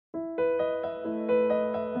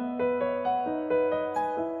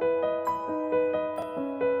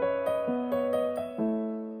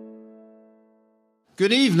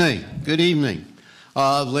Good evening. Good evening.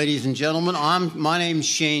 Ladies and gentlemen, my name is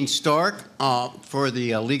Shane Stark for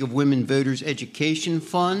the League of Women Voters Education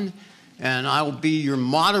Fund, and I will be your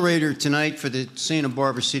moderator tonight for the Santa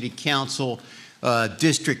Barbara City Council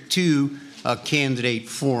District 2 Candidate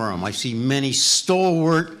Forum. I see many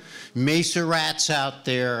stalwart Mesa Rats out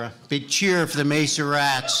there. Big cheer for the Mesa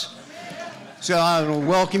Rats. So I will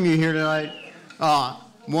welcome you here tonight.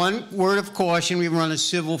 One word of caution, we run a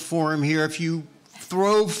civil forum here. If you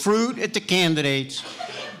throw fruit at the candidates,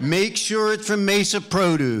 make sure it's from Mesa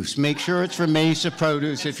Produce. Make sure it's from Mesa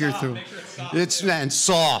Produce if you're through. It's and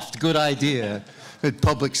soft, good idea. Good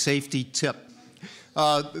public safety tip.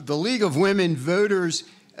 The League of Women Voters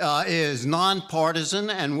is nonpartisan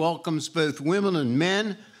and welcomes both women and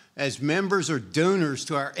men as members or donors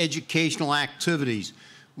to our educational activities.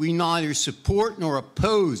 We neither support nor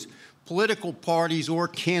oppose political parties or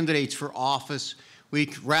candidates for office. We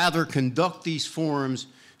rather conduct these forums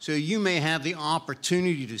so you may have the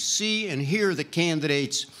opportunity to see and hear the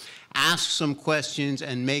candidates, ask some questions,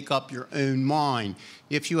 and make up your own mind.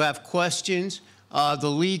 If you have questions, the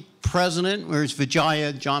league president, where's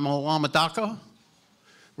Vijaya Jamalamadaka?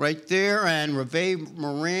 Right there, and Rave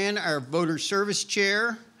Moran, our voter service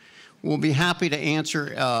chair, will be happy to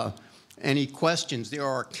answer any questions. There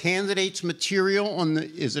are candidates material on the,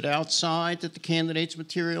 is it outside that the candidates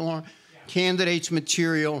material are? Candidates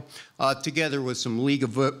material together with some League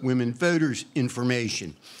of Women Voters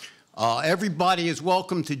information. Everybody is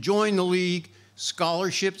welcome to join the League.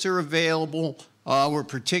 Scholarships are available. We're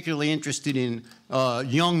particularly interested in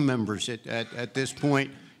young members at this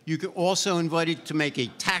point. You can also invited to make a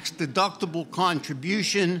tax-deductible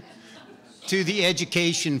contribution to the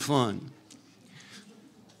education fund.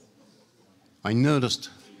 I noticed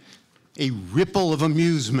a ripple of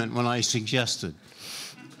amusement when I suggested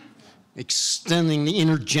extending the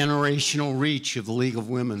intergenerational reach of the League of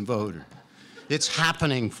Women Voters. It's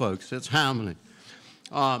happening, folks. It's happening.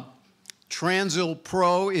 Transil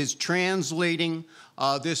Pro is translating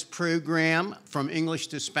this program from English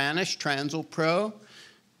to Spanish, Transil Pro.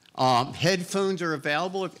 Headphones are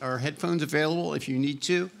available, if you need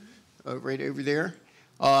to, right over there.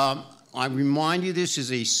 I remind you this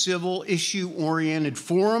is a civil issue-oriented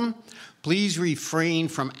forum. Please refrain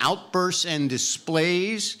from outbursts and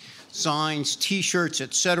displays, signs, T-shirts,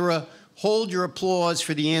 etc. Hold your applause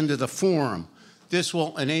for the end of the forum. This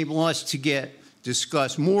will enable us to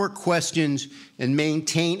discuss more questions and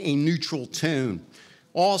maintain a neutral tone.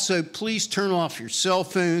 Also, please turn off your cell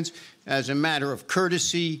phones. As a matter of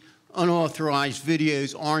courtesy, unauthorized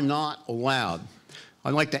videos are not allowed.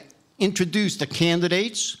 I'd like to introduce the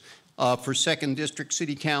candidates for 2nd District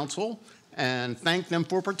City Council and thank them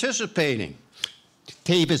for participating.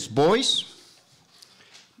 Tavis Boise,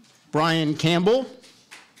 Brian Campbell,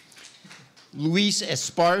 Luis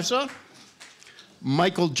Esparza,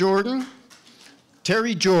 Michael Jordan,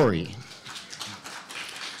 Teri Jori.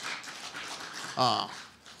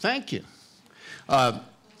 Thank you.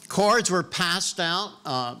 Cards were passed out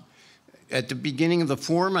at the beginning of the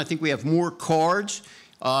forum. I think we have more cards.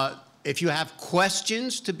 If you have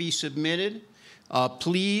questions to be submitted,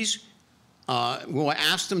 please, we'll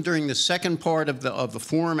ask them during the second part of the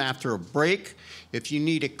forum after a break. If you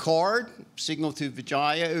need a card, signal to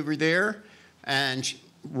Vijaya over there, and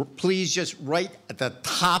please just write the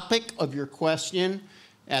topic of your question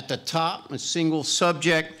at the top, a single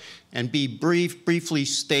subject, and be brief, briefly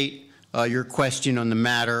state your question on the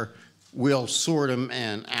matter. We'll sort them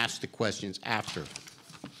and ask the questions after.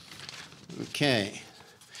 Okay.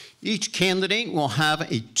 Each candidate will have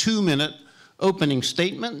a 2-minute opening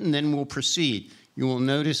statement, and then we'll proceed. You will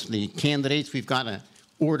notice the candidates, we've got an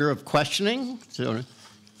order of questioning, so to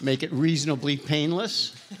make it reasonably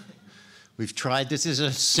painless. We've tried, this is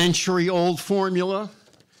a century-old formula.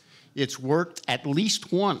 It's worked at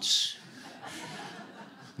least once.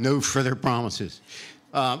 No further promises.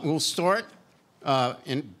 We'll start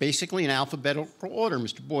basically in alphabetical order.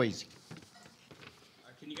 Mr. Boise.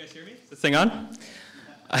 Can you guys hear me? Is this thing on?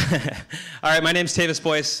 All right, my name's Tavis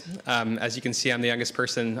Boise. As you can see, I'm the youngest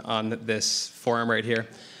person on this forum right here.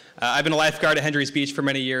 I've been a lifeguard at Hendry's Beach for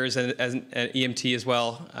many years and as an EMT as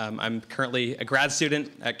well. I'm currently a grad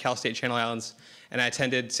student at Cal State Channel Islands, and I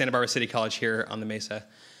attended Santa Barbara City College here on the Mesa.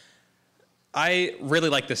 I really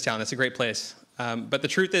like this town. It's a great place. But the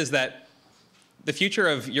truth is that the future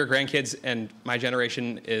of your grandkids and my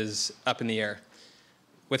generation is up in the air.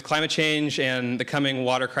 With climate change and the coming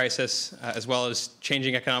water crisis, as well as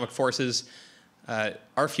changing economic forces,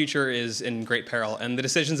 our future is in great peril. And the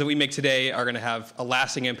decisions that we make today are going to have a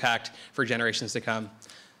lasting impact for generations to come.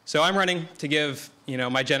 So I'm running to give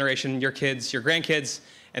my generation, your kids, your grandkids,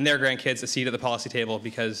 and their grandkids a seat at the policy table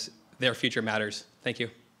because their future matters. Thank you.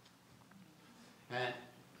 And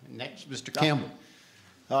next, Mr. Campbell.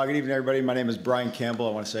 Good evening, everybody. My name is Brian Campbell.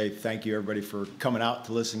 I want to say thank you, everybody, for coming out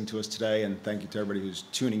to listening to us today, and thank you to everybody who's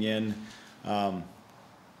tuning in. I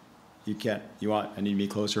need me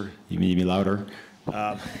closer? You need me louder?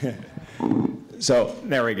 So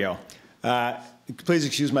there we go. Please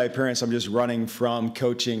excuse my appearance. I'm just running from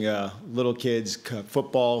coaching little kids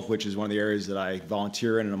football, which is one of the areas that I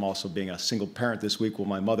volunteer in, and I'm also being a single parent this week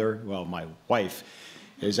while my wife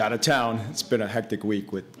is out of town. It's been a hectic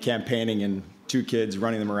week with campaigning and 2 kids,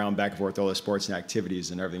 running them around back and forth, all the sports and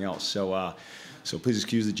activities and everything else. So please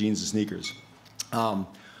excuse the jeans and sneakers. I'm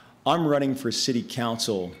running for city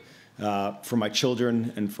council for my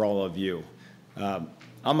children and for all of you.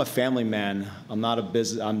 I'm a family man. I'm not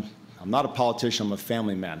a politician. I'm a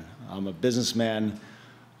family man. I'm a businessman.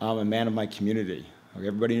 I'm a man of my community.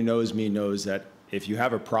 Everybody who knows me knows that if you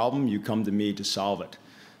have a problem, you come to me to solve it.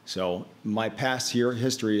 So my past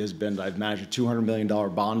history has been I've managed a $200 million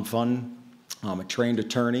bond fund. I'm a trained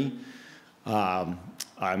attorney. I'm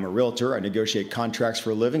a realtor. I negotiate contracts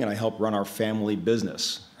for a living, and I help run our family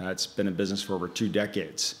business. It's been in business for over 2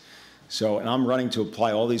 decades. And I'm running to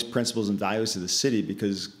apply all these principles and values to the city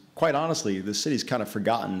because, quite honestly, the city's kind of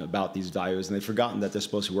forgotten about these values, and they've forgotten that they're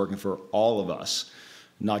supposed to be working for all of us,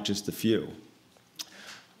 not just a few.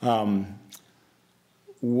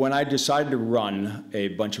 When I decided to run, a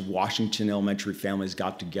bunch of Washington elementary families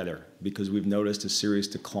got together because we've noticed a serious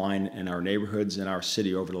decline in our neighborhoods and our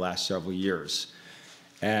city over the last several years.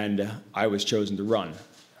 And I was chosen to run.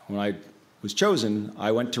 When I was chosen,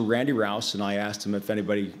 I went to Randy Rouse and I asked him if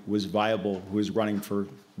anybody was viable who was running for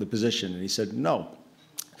the position, and he said no.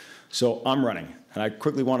 So I'm running. And I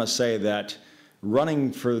quickly want to say that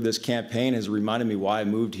running for this campaign has reminded me why I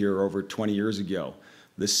moved here over 20 years ago.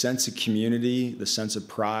 The sense of community, the sense of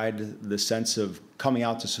pride, the sense of coming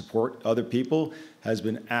out to support other people has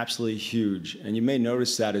been absolutely huge. And you may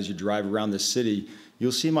notice that as you drive around the city,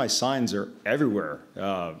 you'll see my signs are everywhere,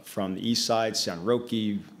 from the east side, San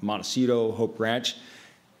Roque, Montecito, Hope Ranch,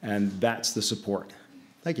 and that's the support.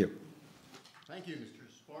 Thank you. Thank you, Mr.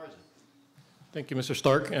 Esparza. Thank you, Mr.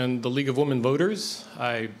 Stark, and the League of Women Voters.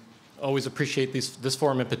 I always appreciate this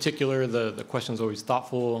forum in particular. The questions are always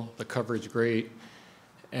thoughtful, the coverage great.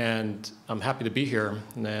 And I'm happy to be here.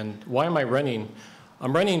 And why am I running?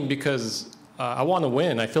 I'm running because I want to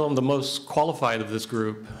win. I feel I'm the most qualified of this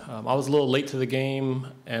group. I was a little late to the game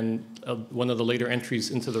and one of the later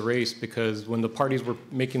entries into the race because when the parties were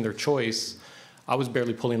making their choice, I was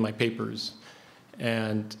barely pulling my papers.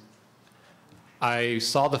 And I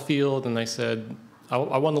saw the field and I said, I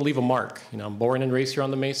want to leave a mark. You know, I'm born and raised here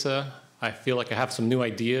on the Mesa. I feel like I have some new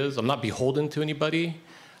ideas. I'm not beholden to anybody.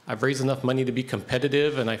 I've raised enough money to be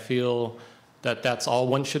competitive, and I feel that that's all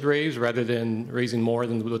one should raise rather than raising more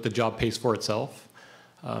than what the job pays for itself.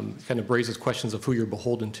 It kind of raises questions of who you're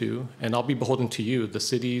beholden to, and I'll be beholden to you, the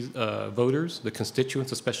city's voters, the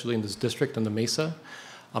constituents, especially in this district on the Mesa.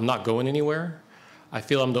 I'm not going anywhere. I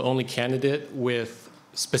feel I'm the only candidate with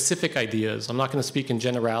specific ideas. I'm not going to speak in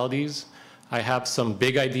generalities. I have some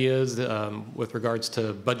big ideas with regards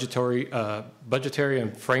to budgetary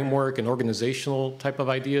and framework and organizational type of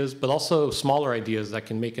ideas, but also smaller ideas that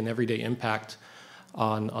can make an everyday impact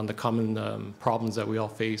on the common problems that we all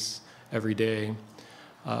face every day.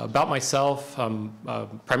 About myself, I'm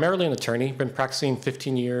primarily an attorney, been practicing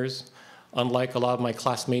 15 years. Unlike a lot of my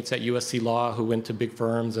classmates at USC Law who went to big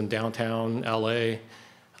firms in downtown LA,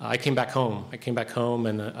 I came back home.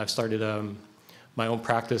 And I've started my own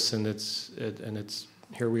practice, and it's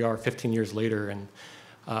here we are 15 years later, and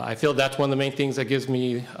I feel that's one of the main things that gives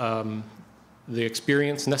me the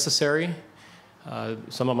experience necessary.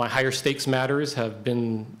 Some of my higher stakes matters have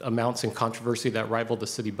been amounts in controversy that rival the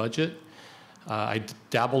city budget. I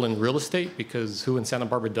dabble in real estate because who in Santa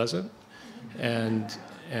Barbara doesn't, and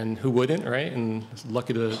who wouldn't, right? And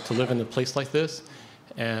lucky to live in a place like this,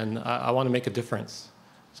 and I want to make a difference.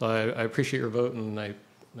 So I appreciate your vote, and I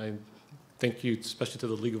thank you, especially to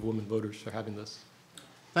the League of Women Voters, for having this.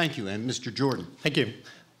 Thank you. And Mr. Jordan. Thank you.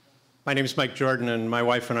 My name is Mike Jordan, and my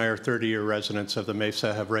wife and I are 30-year residents of the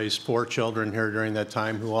Mesa, have raised 4 children here during that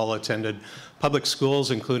time who all attended public schools,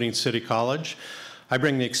 including City College. I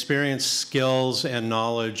bring the experience, skills, and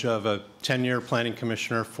knowledge of a 10-year planning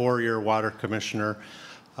commissioner, 4-year water commissioner,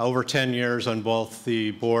 over 10 years on both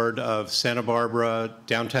the board of Santa Barbara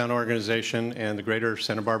Downtown Organization and the Greater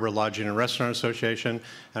Santa Barbara Lodging and Restaurant Association,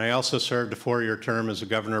 and I also served a 4-year term as a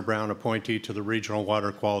Governor Brown appointee to the Regional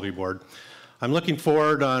Water Quality Board. I'm looking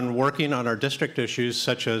forward on working on our district issues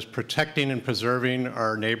such as protecting and preserving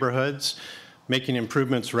our neighborhoods, making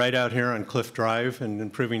improvements right out here on Cliff Drive and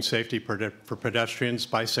improving safety for pedestrians,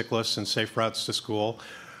 bicyclists, and safe routes to school,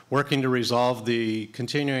 working to resolve the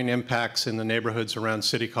continuing impacts in the neighborhoods around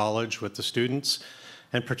City College with the students,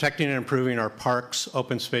 and protecting and improving our parks,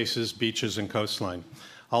 open spaces, beaches, and coastline.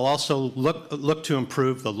 I'll also look to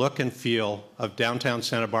improve the look and feel of downtown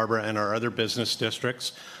Santa Barbara and our other business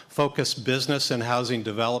districts, focus business and housing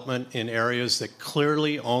development in areas that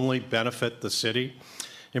clearly only benefit the city,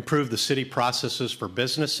 improve the city processes for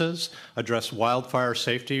businesses, address wildfire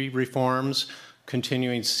safety reforms,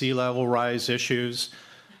 continuing sea level rise issues,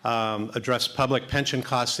 address public pension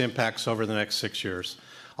cost impacts over the next 6 years.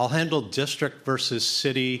 I'll handle district versus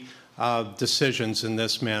city decisions in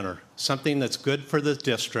this manner. Something that's good for the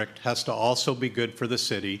district has to also be good for the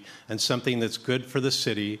city, and something that's good for the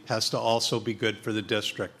city has to also be good for the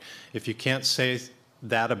district. If you can't say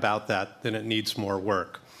that about that, then it needs more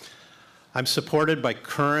work. I'm supported by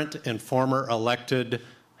current and former elected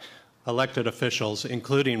officials,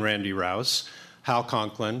 including Randy Rouse, Hal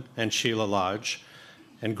Conklin, and Sheila Lodge,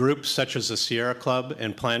 and groups such as the Sierra Club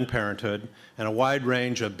and Planned Parenthood, and a wide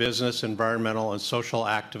range of business, environmental, and social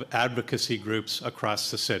advocacy groups across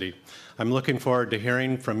the city. I'm looking forward to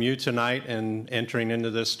hearing from you tonight and entering into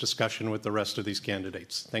this discussion with the rest of these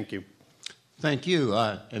candidates. Thank you. Thank you.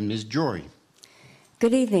 And Ms. Jori.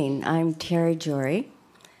 Good evening. I'm Teri Jori.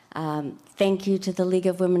 Thank you to the League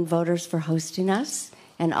of Women Voters for hosting us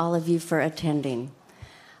and all of you for attending.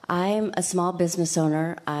 I'm a small business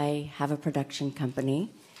owner. I have a production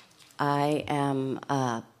company. I am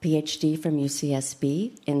a PhD from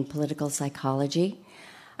UCSB in political psychology.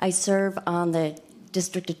 I serve on the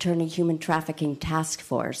District Attorney Human Trafficking Task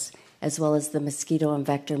Force, as well as the Mosquito and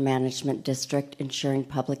Vector Management District, ensuring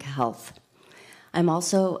public health. I'm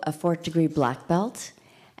also a 4th degree black belt,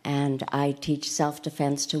 and I teach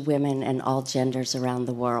self-defense to women and all genders around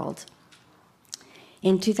the world.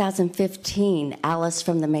 In 2015, Alice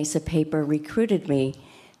from the Mesa paper recruited me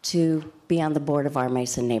to be on the board of our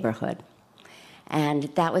Mesa neighborhood. And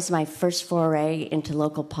that was my first foray into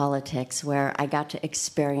local politics, where I got to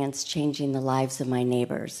experience changing the lives of my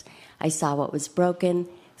neighbors. I saw what was broken,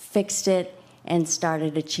 fixed it, and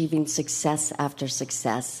started achieving success after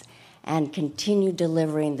success, and continued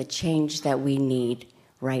delivering the change that we need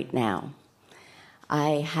right now.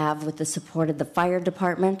 I have, with the support of the fire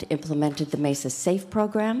department, implemented the Mesa Safe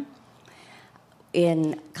program.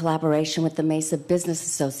 In collaboration with the Mesa Business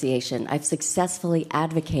Association, I've successfully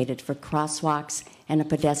advocated for crosswalks and a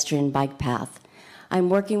pedestrian bike path. I'm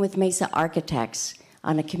working with Mesa architects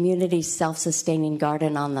on a community self-sustaining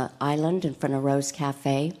garden on the island in front of Rose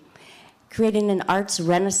Cafe, creating an arts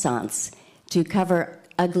renaissance to cover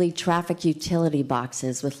ugly traffic utility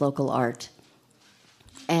boxes with local art,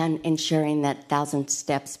 and ensuring that Thousand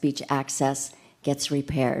Steps beach access gets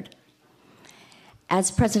repaired. As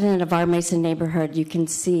president of our Mesa neighborhood, you can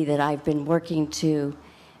see that I've been working to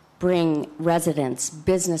bring residents,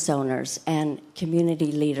 business owners, and community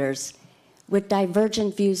leaders with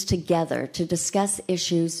divergent views together to discuss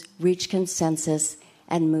issues, reach consensus,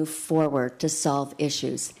 and move forward to solve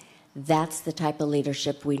issues. That's the type of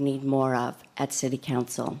leadership we need more of at City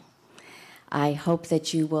Council. I hope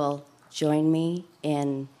that you will join me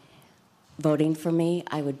in voting for me.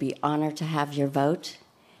 I would be honored to have your vote,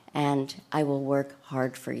 and I will work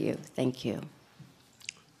hard for you. Thank you.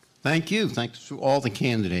 Thank you. Thanks to all the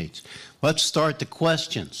candidates. Let's start the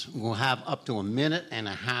questions. We'll have up to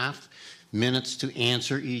 1.5 minutes to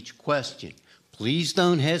answer each question. Please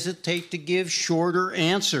don't hesitate to give shorter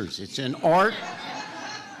answers. It's an art.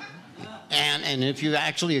 And if you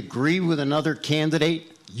actually agree with another candidate,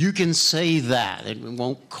 you can say that. It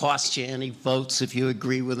won't cost you any votes if you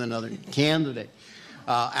agree with another candidate.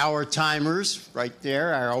 Our timers, right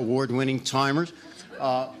there, our award-winning timers,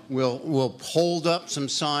 will hold up some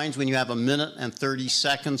signs when you have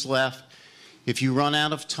 1:30 left. If you run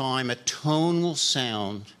out of time, a tone will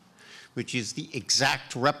sound, which is the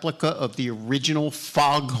exact replica of the original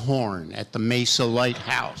foghorn at the Mesa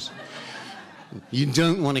Lighthouse. You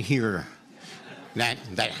don't want to hear that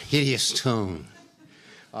hideous tone.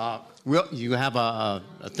 You have a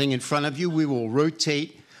thing in front of you. We will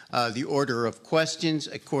rotate the order of questions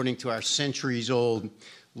according to our centuries-old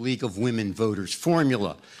League of Women Voters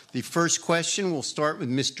formula. The first question will start with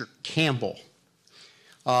Mr. Campbell.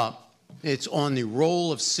 It's on the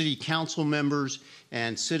role of city council members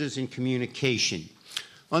and citizen communication.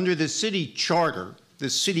 Under the city charter, the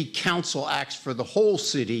city council acts for the whole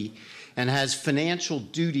city and has financial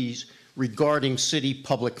duties regarding city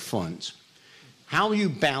public funds. How do you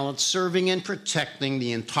balance serving and protecting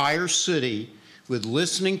the entire city with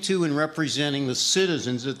listening to and representing the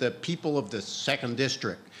citizens of the people of the 2nd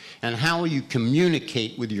District? And how will you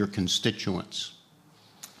communicate with your constituents?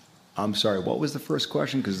 I'm sorry, what was the first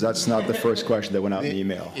question? Because that's not the first question that went out in the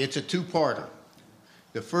email. It's a two-parter.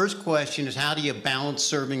 The first question is, how do you balance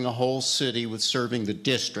serving the whole city with serving the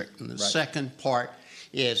district? And the second part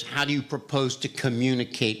is, how do you propose to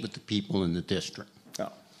communicate with the people in the district?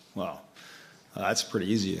 Oh, well, that's pretty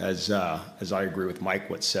easy. As I agree with Mike,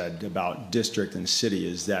 what said about district and city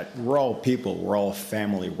is that we're all people, we're all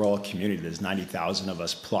family, we're all community. There's 90,000 of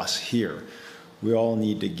us plus here. We all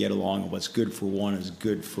need to get along. What's good for one is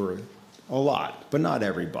good for a lot, but not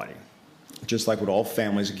everybody. Just like with all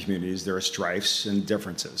families and communities, there are strifes and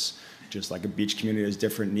differences. Just like a beach community has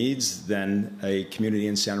different needs than a community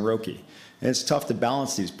in San Roque. And it's tough to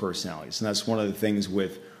balance these personalities. And that's one of the things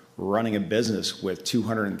with running a business with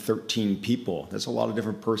 213 people. There's a lot of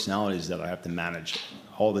different personalities that I have to manage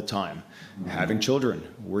all the time. Having children,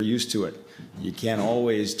 we're used to it. You can't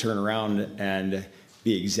always turn around and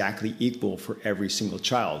be exactly equal for every single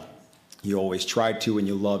child. You always try to, and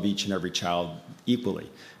you love each and every child equally.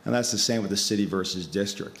 And that's the same with the city versus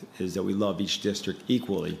district, is that we love each district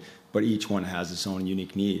equally, but each one has its own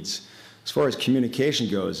unique needs. As far as communication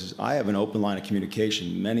goes, I have an open line of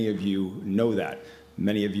communication. Many of you know that.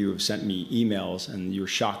 Many of you have sent me emails, and you're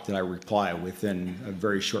shocked that I reply within a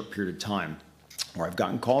very short period of time. Or I've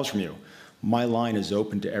gotten calls from you. My line is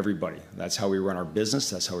open to everybody. That's how we run our business.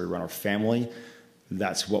 That's how we run our family.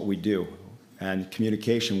 That's what we do. And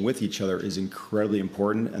communication with each other is incredibly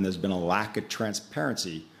important, and there's been a lack of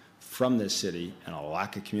transparency from this city and a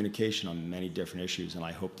lack of communication on many different issues, and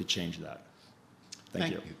I hope to change that.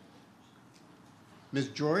 Thank you. Ms.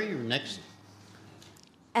 Jori, you're next.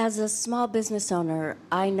 As a small business owner,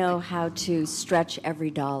 I know how to stretch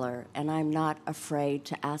every dollar, and I'm not afraid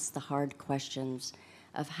to ask the hard questions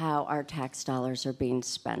of how our tax dollars are being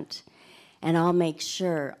spent. And I'll make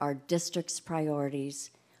sure our district's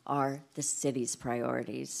priorities are the city's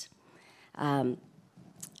priorities.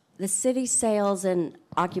 The city sales and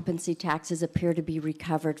occupancy taxes appear to be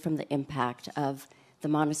recovered from the impact of the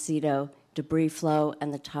Montecito debris flow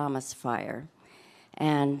and the Thomas fire,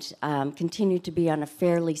 and continue to be on a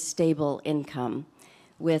fairly stable income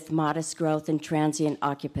with modest growth in transient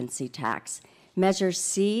occupancy tax. Measure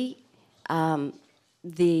C,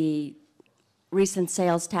 the recent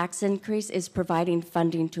sales tax increase, is providing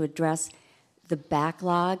funding to address the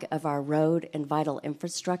backlog of our road and vital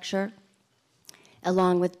infrastructure,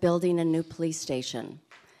 along with building a new police station.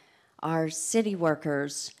 Our city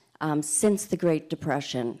workers, since the Great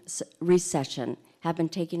Depression, recession, have been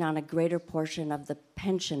taking on a greater portion of the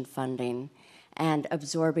pension funding and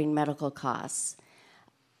absorbing medical costs.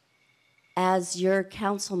 As your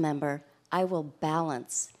council member, I will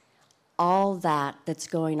balance all that's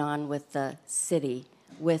going on with the city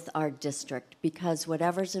with our district, because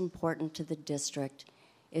whatever's important to the district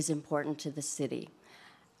is important to the city.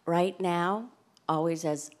 Right now, always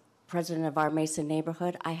as president of our Mesa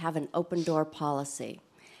neighborhood, I have an open door policy,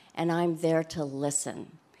 and I'm there to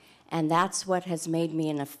listen. And that's what has made me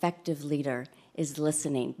an effective leader, is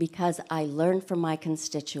listening, because I learn from my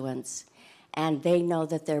constituents, and they know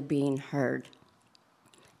that they're being heard.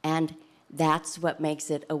 And that's what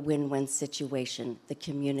makes it a win-win situation. The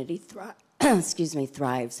community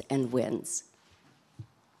thrives and wins.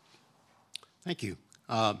 Thank you.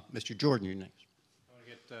 Mr. Jordan, you're next. I want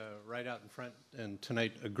to get right out in front and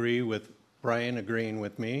tonight agree with Brian agreeing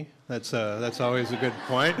with me. That's always a good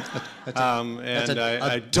point. That's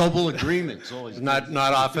a double agreement. It's always not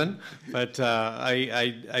often, but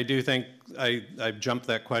I do think I've jumped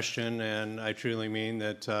that question, and I truly mean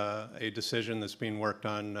that a decision that's being worked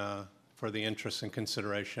on for the interest and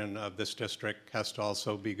consideration of this district has to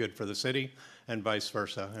also be good for the city, and vice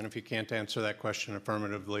versa. And if you can't answer that question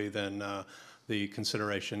affirmatively, then the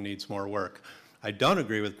consideration needs more work. I don't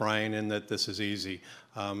agree with Brian in that this is easy.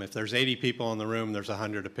 If there's 80 people in the room, there's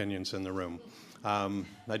 100 opinions in the room.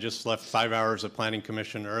 I just left 5 hours of Planning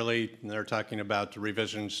Commission early, and they're talking about the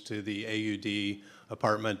revisions to the AUD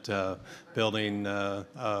apartment building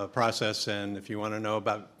process, and if you want to know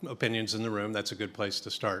about opinions in the room, that's a good place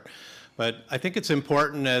to start. But I think it's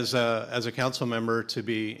important as a council member to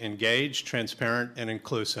be engaged, transparent, and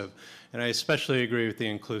inclusive. And I especially agree with the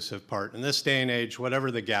inclusive part. In this day and age,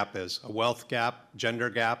 whatever the gap is, a wealth gap, gender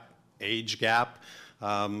gap, age gap,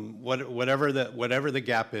 whatever the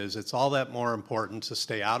gap is, it's all that more important to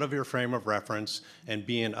stay out of your frame of reference and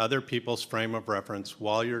be in other people's frame of reference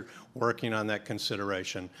while you're working on that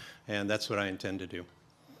consideration. And that's what I intend to do.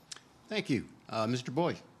 Thank you. Mr.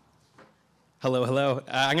 Boyd. Hello, hello.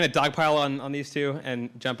 I'm going to dogpile on these two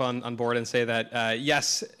and jump on board and say that,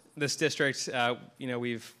 yes, this district,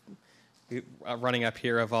 we've running up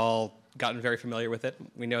here have all gotten very familiar with it.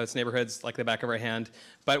 We know its neighborhoods like the back of our hand.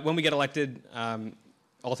 But when we get elected,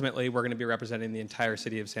 ultimately, we're going to be representing the entire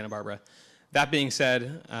city of Santa Barbara. That being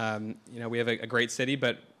said, we have a great city,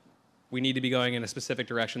 but we need to be going in a specific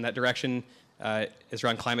direction. That direction is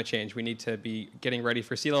around climate change. We need to be getting ready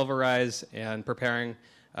for sea level rise and preparing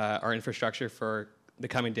our infrastructure for the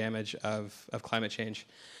coming damage of climate change.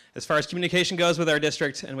 As far as communication goes with our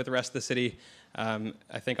district and with the rest of the city,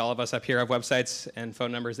 I think all of us up here have websites and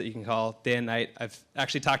phone numbers that you can call day and night. I've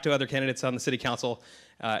actually talked to other candidates on the city council,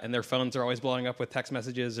 and their phones are always blowing up with text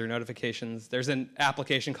messages or notifications. There's an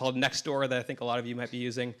application called Nextdoor that I think a lot of you might be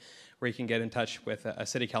using, where you can get in touch with a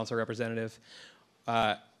city council representative.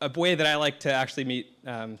 A way that I like to actually meet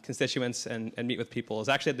constituents and meet with people is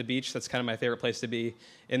actually at the beach. That's kind of my favorite place to be,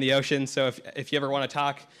 in the ocean. So if you ever want to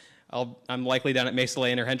talk, I'm likely down at Mesa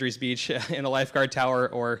Lane or Hendry's Beach in a lifeguard tower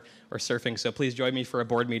or surfing. So please join me for a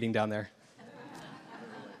board meeting down there.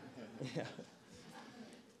 Yeah.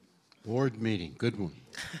 Board meeting, good one.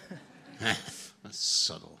 That's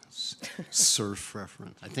subtle. Surf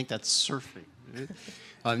reference. I think that's surfing.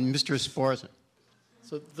 Mr. Esparza.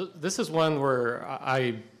 So this is one where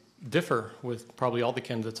I differ with probably all the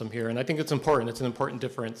candidates I'm here, and I think it's important. It's an important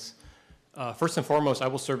difference. First and foremost, I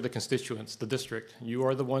will serve the constituents, the district. You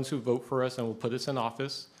are the ones who vote for us and will put us in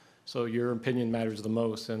office, so your opinion matters the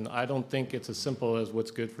most. And I don't think it's as simple as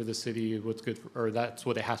what's good for the city, what's good for, or that's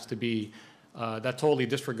what it has to be. That totally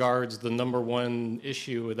disregards the number one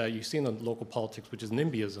issue that you see in the local politics, which is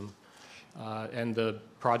NIMBYism. And the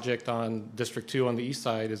project on District 2 on the east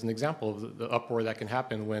side is an example of the uproar that can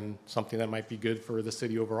happen when something that might be good for the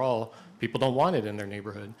city overall, people don't want it in their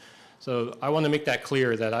neighborhood. So I want to make that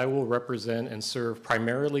clear that I will represent and serve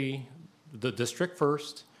primarily the district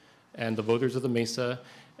first and the voters of the Mesa,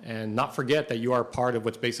 and not forget that you are part of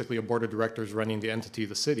what's basically a board of directors running the entity of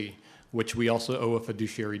the city, which we also owe a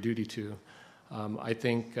fiduciary duty to. I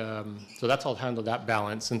think, so that's how I'll handle that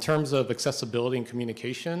balance. In terms of accessibility and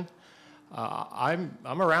communication, I'm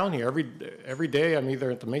around here every day. I'm either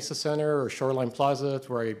at the Mesa Center or Shoreline Plaza. It's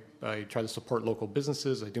where I try to support local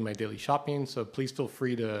businesses. I do my daily shopping. So please feel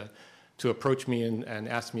free to approach me and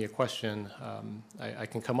ask me a question. I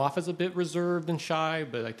can come off as a bit reserved and shy,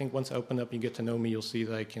 but I think once I open up and you get to know me, you'll see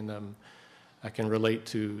that I can relate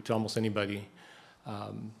to almost anybody.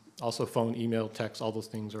 Also phone, email, text, all those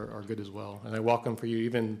things are good as well. And I welcome for you,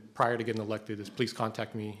 even prior to getting elected, is please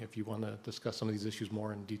contact me if you want to discuss some of these issues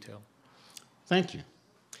more in detail. Thank you.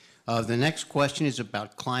 The next question is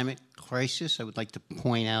about climate crisis. I would like to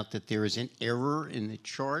point out that there is an error in the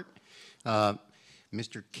chart.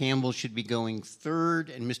 Mr. Campbell should be going third,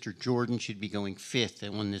 and Mr. Jordan should be going fifth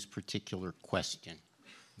on this particular question.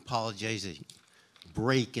 Apologize, a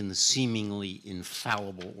break in the seemingly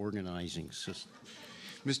infallible organizing system.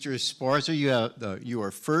 Mr. Esparza, you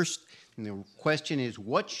are first, and the question is,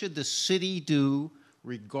 what should the city do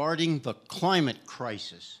regarding the climate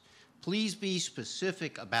crisis? Please be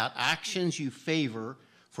specific about actions you favor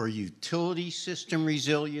for utility system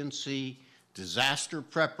resiliency, disaster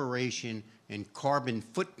preparation, and carbon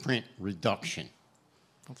footprint reduction.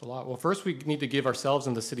 That's a lot. Well, first we need to give ourselves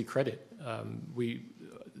and the city credit.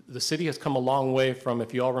 The city has come a long way from,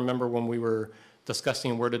 if you all remember when we were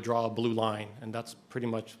discussing where to draw a blue line, and that's pretty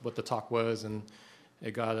much what the talk was, and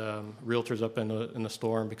it got realtors up in the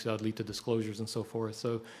storm because that would lead to disclosures and so forth.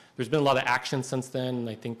 So there's been a lot of action since then, and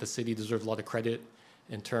I think the city deserves a lot of credit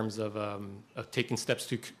in terms of taking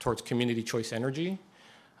steps towards community choice energy.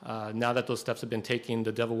 Now that those steps have been taken,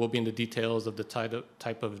 the devil will be in the details of the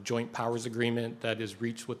type of joint powers agreement that is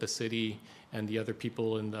reached with the city and the other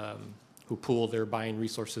people who pool their buying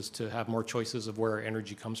resources to have more choices of where our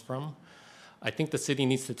energy comes from. I think the city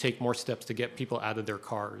needs to take more steps to get people out of their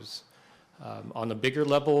cars. On a bigger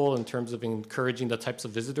level, in terms of encouraging the types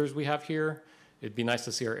of visitors we have here, it'd be nice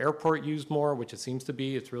to see our airport used more, which it seems to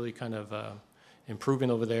be. It's really kind of improving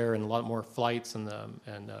over there, and a lot more flights and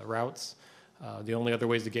routes. The only other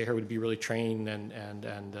ways to get here would be really train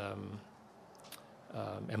and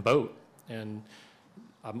boat. And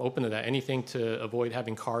I'm open to that. Anything to avoid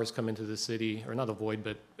having cars come into the city, or not avoid,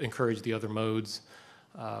 but encourage the other modes.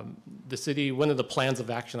 The city, one of the plans of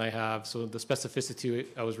action I have, so the specificity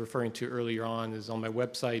I was referring to earlier on is on my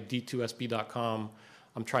website, d2sb.com.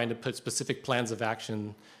 I'm trying to put specific plans of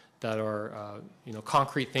action that are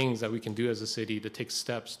concrete things that we can do as a city to take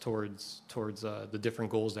steps towards the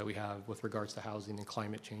different goals that we have with regards to housing and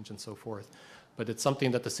climate change and so forth. But it's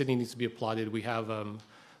something that the city needs to be applauded. We have a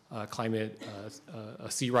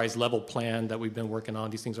sea rise level plan that we've been working on.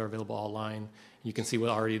 These things are available online. You can see what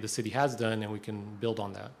already the city has done, and we can build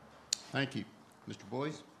on that. Thank you. Mr.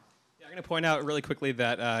 Boise? I'm going to point out really quickly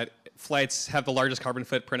that flights have the largest carbon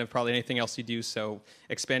footprint of probably anything else you do, so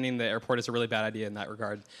expanding the airport is a really bad idea in that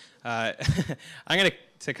regard. I'm going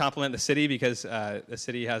to compliment the city because the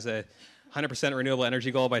city has a 100% renewable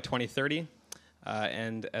energy goal by 2030.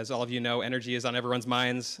 And as all of you know, energy is on everyone's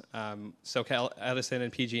minds. SoCal Edison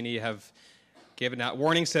and PG&E have given out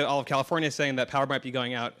warnings to all of California saying that power might be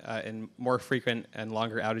going out in more frequent and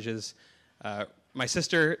longer outages. My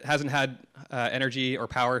sister hasn't had energy or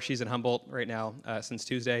power. She's in Humboldt right now since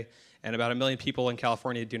Tuesday, and about 1 million people in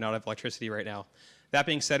California do not have electricity right now. That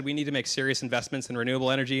being said, we need to make serious investments in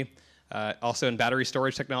renewable energy, also in battery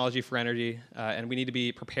storage technology for energy, and we need to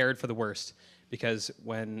be prepared for the worst, because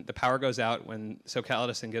when the power goes out, when SoCal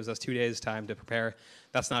Edison gives us 2 days time to prepare,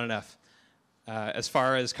 that's not enough. As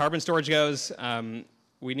far as carbon storage goes,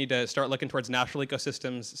 we need to start looking towards natural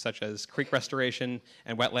ecosystems such as creek restoration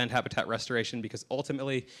and wetland habitat restoration, because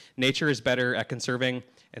ultimately nature is better at conserving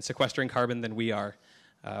and sequestering carbon than we are.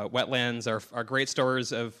 Wetlands are great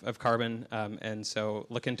stores of carbon, and so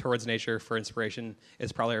looking towards nature for inspiration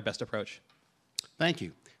is probably our best approach. Thank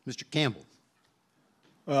you. Mr. Campbell.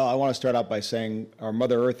 Well, I want to start out by saying our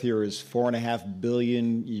Mother Earth here is 4.5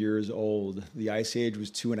 billion years old. The Ice Age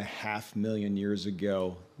was 2.5 million years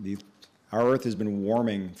ago. Our Earth has been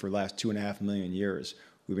warming for the last 2.5 million years.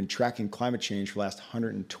 We've been tracking climate change for the last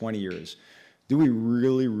 120 years. Do we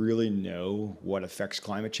really, really know what affects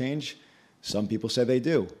climate change? Some people say they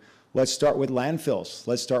do. Let's start with landfills.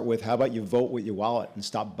 Let's start with, how about you vote with your wallet and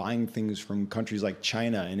stop buying things from countries like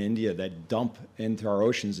China and India that dump into our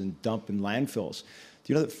oceans and dump in landfills?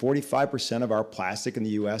 Do you know that 45% of our plastic in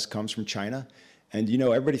the US comes from China? And you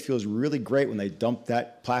know, everybody feels really great when they dump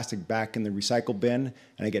that plastic back in the recycle bin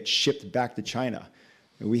and it gets shipped back to China.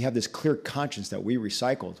 And we have this clear conscience that we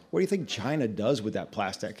recycled. What do you think China does with that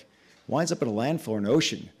plastic? It winds up in a landfill or an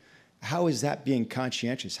ocean. How is that being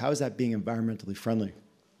conscientious? How is that being environmentally friendly?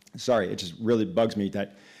 Sorry, it just really bugs me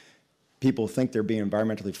that people think they're being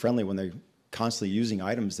environmentally friendly when they're constantly using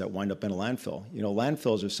items that wind up in a landfill. You know,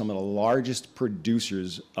 landfills are some of the largest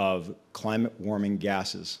producers of climate warming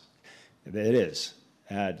gases. It is.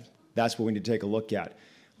 And that's what we need to take a look at.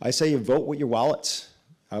 I say you vote with your wallets,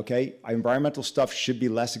 okay? Environmental stuff should be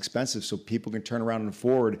less expensive so people can turn around and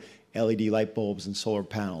afford LED light bulbs and solar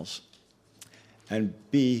panels. And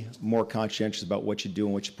be more conscientious about what you do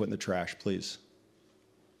and what you put in the trash, please.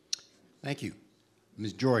 Thank you.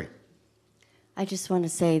 Ms. Jori. I just want to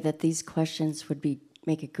say that these questions would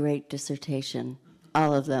make a great dissertation,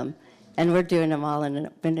 all of them, and we're doing them all in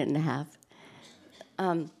a minute and a half.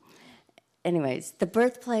 Anyways, the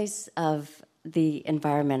birthplace of the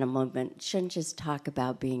environmental movement shouldn't just talk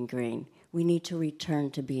about being green. We need to return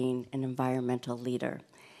to being an environmental leader.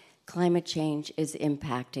 Climate change is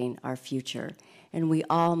impacting our future, and we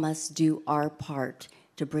all must do our part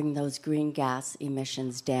to bring those green gas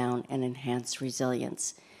emissions down and enhance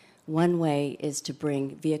resilience. One way is to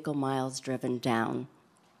bring vehicle miles driven down.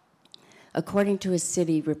 According to a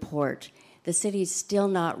city report, the city is still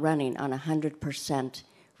not running on 100%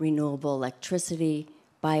 renewable electricity,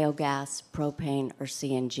 biogas, propane, or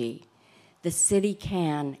CNG. The city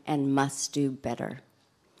can and must do better.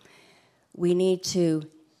 We need to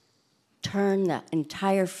turn the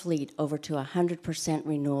entire fleet over to 100%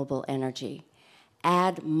 renewable energy,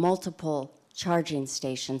 add multiple charging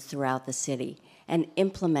stations throughout the city, and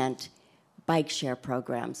implement bike share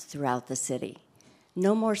programs throughout the city.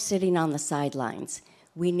 No more sitting on the sidelines.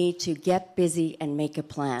 We need to get busy and make a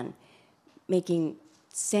plan, making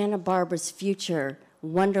Santa Barbara's future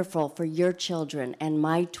wonderful for your children and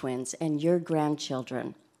my twins and your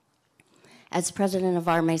grandchildren. As president of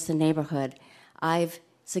our Mesa neighborhood, I've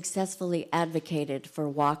successfully advocated for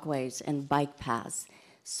walkways and bike paths,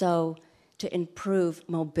 so to improve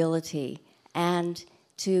mobility and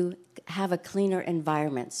to have a cleaner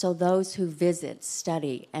environment so those who visit,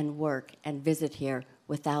 study, and work and visit here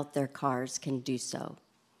without their cars can do so.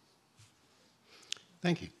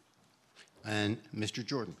 Thank you. And Mr.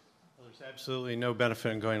 Jordan. Well, there's absolutely no benefit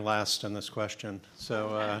in going last on this question.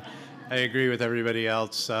 So I agree with everybody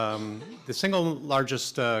else. The single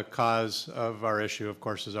largest cause of our issue, of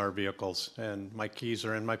course, is our vehicles. And my keys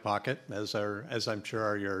are in my pocket, as I'm sure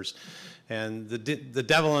are yours. And the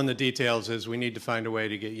devil in the details is we need to find a way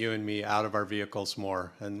to get you and me out of our vehicles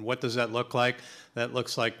more. And what does that look like? That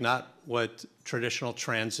looks like not what traditional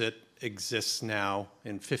transit exists now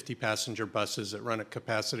in 50-passenger buses that run at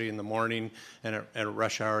capacity in the morning and at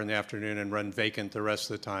rush hour in the afternoon and run vacant the rest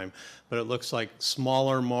of the time. But it looks like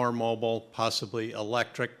smaller, more mobile, possibly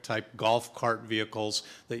electric-type golf cart vehicles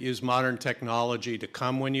that use modern technology to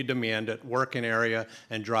come when you demand it, work an area,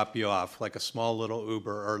 and drop you off, like a small little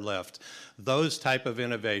Uber or Lyft. Those type of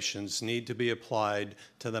innovations need to be applied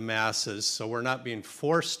to the masses, so we're not being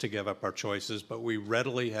forced to give up our choices, but we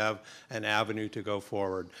readily have an avenue to go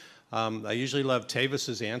forward. I usually love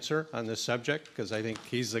Tavis's answer on this subject because I think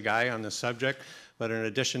he's the guy on this subject. But in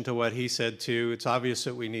addition to what he said too, it's obvious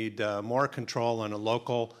that we need more control on a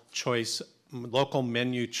local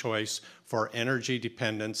menu choice for energy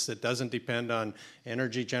dependence that doesn't depend on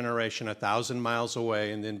energy generation 1,000 miles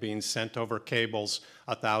away and then being sent over cables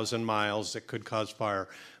 1,000 miles that could cause fire.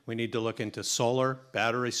 We need to look into solar,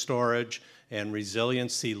 battery storage, and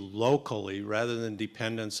resiliency locally rather than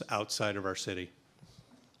dependence outside of our city.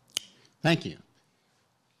 Thank you.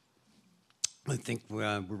 I think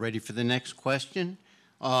we're ready for the next question.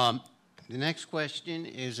 The next question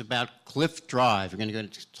is about Cliff Drive. We're going to go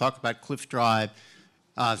to talk about Cliff Drive.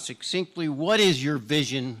 Succinctly, what is your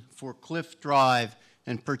vision for Cliff Drive,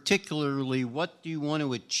 and particularly, what do you want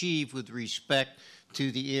to achieve with respect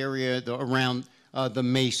to the area around the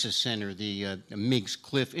Mesa Center, the Meigs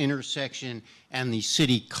Cliff intersection, and the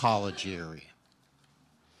City College area?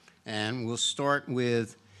 And we'll start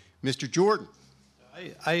with Mr. Jordan.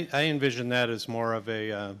 I envision that as more of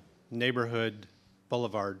a neighborhood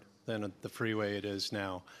boulevard than the freeway it is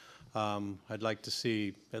now. I'd like to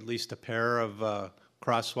see at least a pair of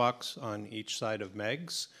crosswalks on each side of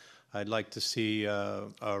Meigs. I'd like to see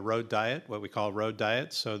a road diet, what we call road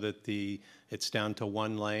diet, so that it's down to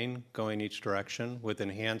one lane going each direction with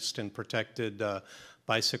enhanced and protected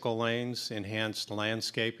bicycle lanes, enhanced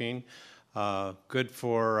landscaping. Good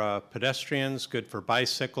for pedestrians, good for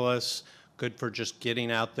bicyclists, good for just getting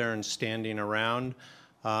out there and standing around.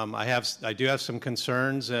 I do have some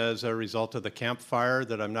concerns as a result of the campfire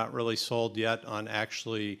that I'm not really sold yet on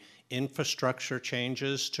actually infrastructure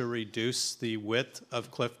changes to reduce the width of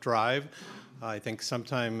Cliff Drive. I think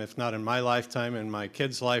sometime, if not in my lifetime, in my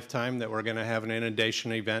kid's lifetime, that we're going to have an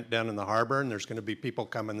inundation event down in the harbor, and there's going to be people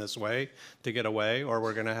coming this way to get away, or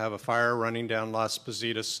we're going to have a fire running down Las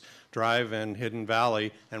Positas Drive and Hidden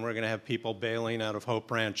Valley, and we're going to have people bailing out of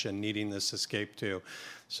Hope Ranch and needing this escape too.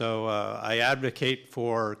 So I advocate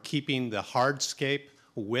for keeping the hardscape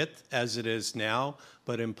width as it is now,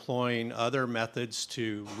 but employing other methods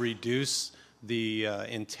to reduce the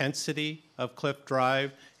intensity of Cliff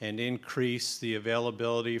Drive and increase the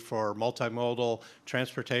availability for multimodal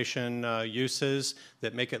transportation uses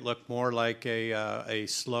that make it look more like a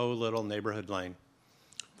slow little neighborhood lane.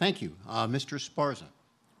 Thank you. Mr. Esparza.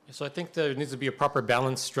 So I think there needs to be a proper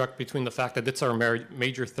balance struck between the fact that it's our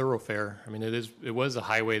major thoroughfare. I mean, it was a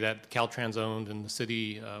highway that Caltrans owned and the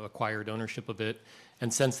city acquired ownership of it.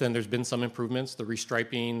 And since then, there's been some improvements, the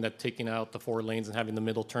restriping, that taking out the 4 lanes and having the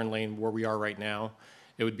middle turn lane where we are right now.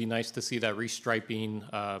 It would be nice to see that restriping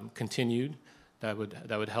continued. That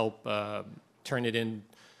would help turn it in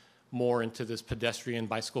more into this pedestrian,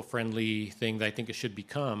 bicycle-friendly thing that I think it should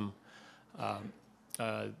become.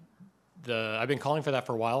 I've been calling for that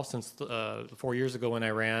for a while, since 4 years ago when I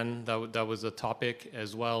ran. That was a topic,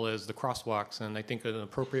 as well as the crosswalks. And I think an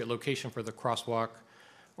appropriate location for the crosswalk,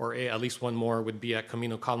 or at least one more, would be at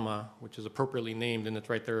Camino Calma, which is appropriately named, and it's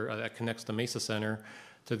right there that connects the Mesa Center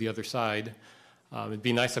to the other side. It'd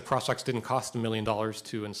be nice if crosswalks didn't cost $1 million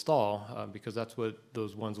to install, because that's what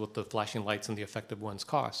those ones with the flashing lights and the effective ones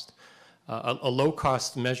cost. A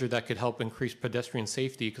low-cost measure that could help increase pedestrian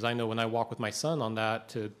safety, because I know when I walk with my son on that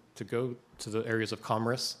to go to the areas of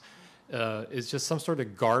commerce, is just some sort of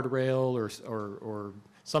guardrail or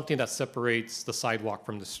something that separates the sidewalk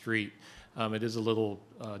from the street. It is a little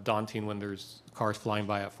daunting when there's cars flying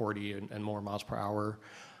by at 40 and more miles per hour.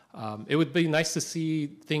 It would be nice to see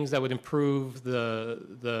things that would improve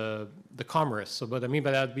the commerce. So what I mean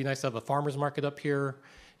by that, it'd be nice to have a farmer's market up here.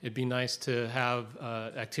 It'd be nice to have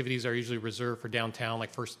activities that are usually reserved for downtown,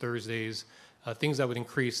 like First Thursdays, things that would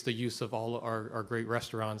increase the use of all our great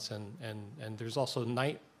restaurants. And there's also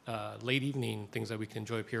late evening things that we can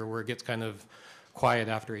enjoy up here where it gets kind of quiet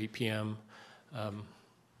after 8 p.m.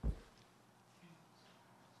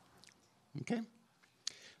 Okay.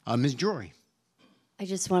 Ms. Jori. I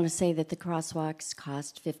just want to say that the crosswalks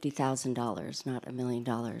cost $50,000, not $1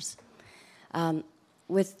 million.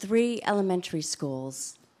 With 3 elementary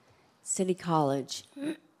schools, City College,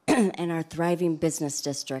 and our thriving business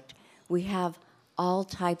district, we have all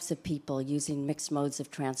types of people using mixed modes of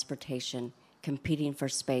transportation competing for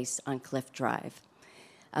space on Cliff Drive,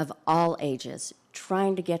 of all ages.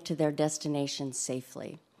 trying to get to their destination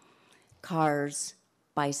safely. Cars,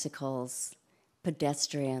 bicycles,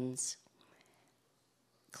 pedestrians.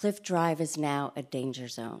 Cliff Drive is now a danger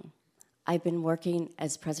zone. I've been working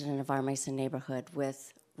as president of our Mesa neighborhood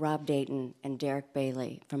with Rob Dayton and Derek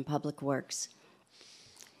Bailey from Public Works,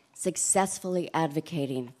 successfully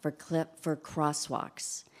advocating for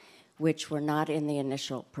crosswalks, which were not in the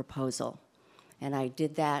initial proposal. And I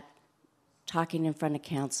did that talking in front of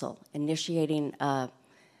council, initiating a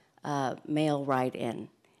mail write-in,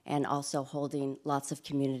 and also holding lots of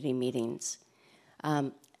community meetings.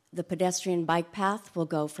 The pedestrian bike path will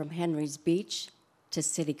go from Henry's Beach to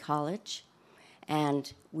City College,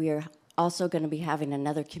 and we're also going to be having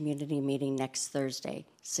another community meeting next Thursday,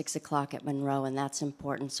 6 o'clock at Monroe, and that's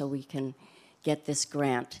important so we can get this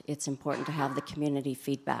grant. It's important to have the community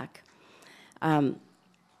feedback.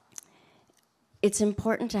 It's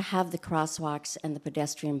important to have the crosswalks and the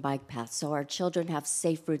pedestrian bike paths so our children have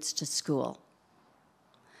safe routes to school.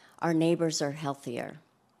 Our neighbors are healthier.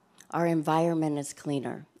 Our environment is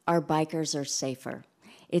cleaner. Our bikers are safer.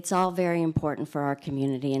 It's all very important for our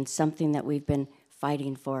community and something that we've been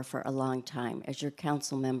fighting for a long time. As your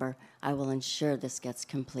council member, I will ensure this gets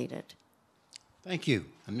completed. Thank you.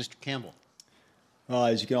 And Mr. Campbell. Well,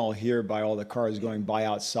 as you can all hear by all the cars going by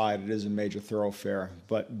outside, it is a major thoroughfare.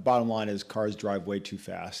 But bottom line is cars drive way too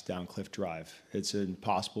fast down Cliff Drive. It's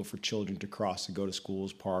impossible for children to cross to go to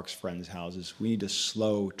schools, parks, friends' houses. We need to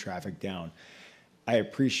slow traffic down. I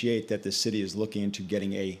appreciate that the city is looking into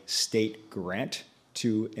getting a state grant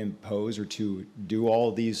to impose or to do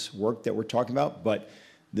all these work that we're talking about, but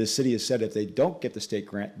the city has said if they don't get the state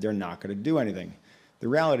grant, they're not going to do anything. The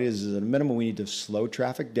reality is at a minimum, we need to slow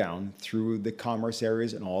traffic down through the commerce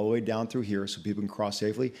areas and all the way down through here so people can cross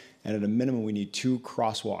safely. And at a minimum, we need 2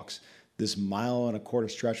 crosswalks. This 1.25 mile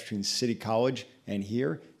stretch between City College and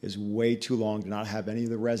here is way too long to not have any of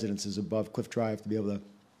the residences above Cliff Drive to be able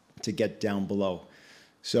to get down below.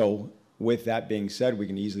 So with that being said, we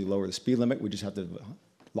can easily lower the speed limit. We just have to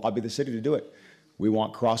lobby the city to do it. We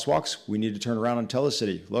want crosswalks. We need to turn around and tell the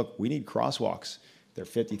city, look, we need crosswalks. They're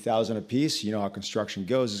 $50,000 a piece. You know how construction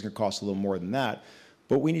goes. It's going to cost a little more than that.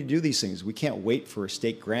 But we need to do these things. We can't wait for a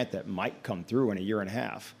state grant that might come through in a year and a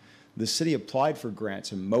half. The city applied for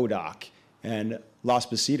grants in MODOC and Las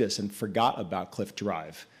Positas and forgot about Cliff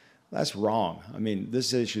Drive. That's wrong. I mean,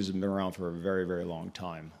 this issue has been around for a very, very long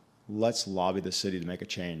time. Let's lobby the city to make a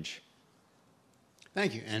change.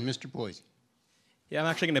 Thank you. And Mr. Boise. Yeah, I'm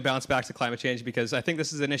actually going to bounce back to climate change because I think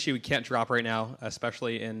this is an issue we can't drop right now,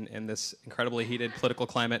 especially in this incredibly heated political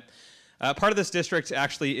climate. Part of this district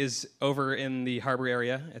actually is over in the harbor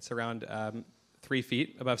area. It's around 3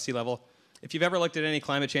 feet above sea level. If you've ever looked at any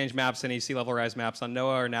climate change maps, any sea level rise maps on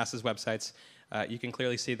NOAA or NASA's websites, you can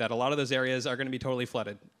clearly see that a lot of those areas are going to be totally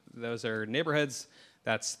flooded. Those are neighborhoods,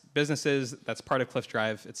 that's businesses, that's part of Cliff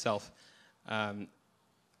Drive itself.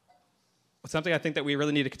 Something I think that we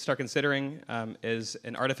really need to start considering is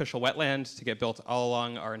an artificial wetland to get built all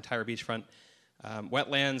along our entire beachfront.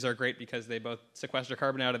 Wetlands are great because they both sequester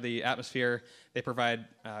carbon out of the atmosphere, they provide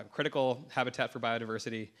critical habitat for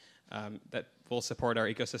biodiversity that will support our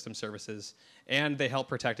ecosystem services, and they help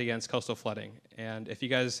protect against coastal flooding. And if you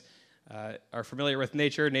guys are familiar with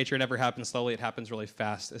nature, nature never happens slowly, it happens really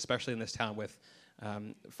fast, especially in this town with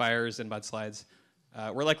fires and mudslides.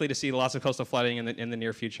 We're likely to see lots of coastal flooding in the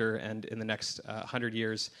near future and in the next 100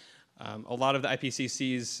 years. A lot of the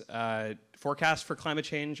IPCC's forecasts for climate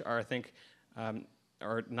change are,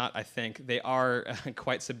 they are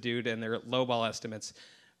quite subdued and they're lowball estimates.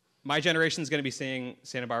 My generation is going to be seeing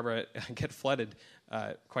Santa Barbara get flooded,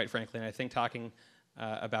 quite frankly, and I think talking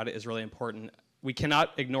about it is really important. We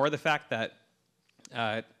cannot ignore the fact that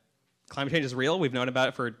climate change is real. We've known about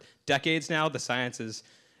it for decades now. The science is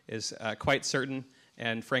quite certain.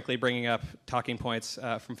 And frankly, bringing up talking points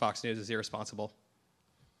from Fox News is irresponsible.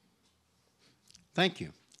 Thank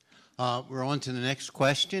you. We're on to the next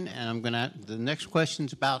question, and the next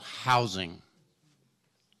question's about housing.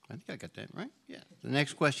 I think I got that right. Yeah. The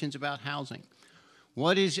next question's about housing.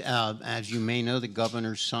 What is, as you may know, the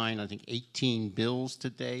governor signed, I think, 18 bills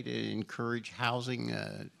today to encourage housing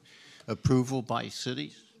approval by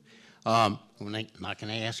cities. I'm not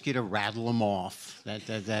going to ask you to rattle them off.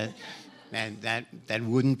 That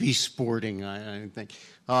wouldn't be sporting, I think.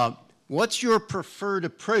 What's your preferred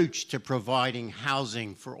approach to providing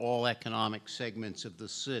housing for all economic segments of the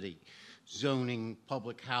city? Zoning,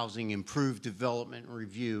 public housing, improved development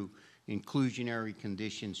review, inclusionary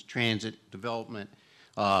conditions, transit development,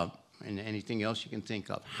 and anything else you can think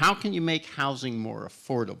of. How can you make housing more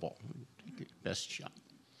affordable? Best shot.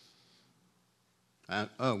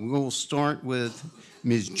 We'll start with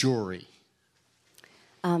Ms. Jori.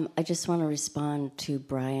 I just want to respond to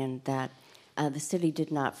Brian that the city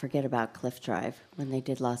did not forget about Cliff Drive when they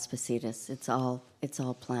did Las Positas. It's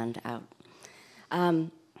all planned out.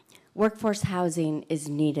 Workforce housing is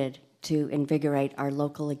needed to invigorate our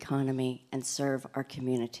local economy and serve our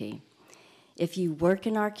community. If you work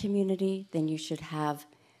in our community, then you should have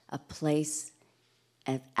a place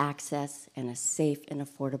of access and a safe and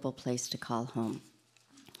affordable place to call home.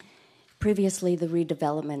 Previously, the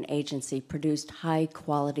redevelopment agency produced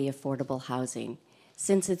high-quality affordable housing.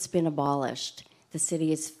 Since it's been abolished, the city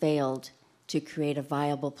has failed to create a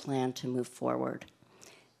viable plan to move forward.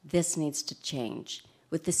 This needs to change.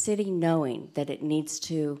 With the city knowing that it needs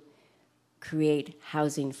to create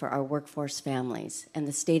housing for our workforce families and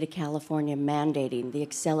the state of California mandating the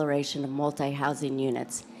acceleration of multi-housing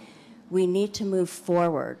units, we need to move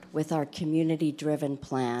forward with our community-driven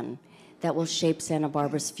plan that will shape Santa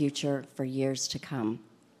Barbara's future for years to come.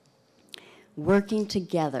 Working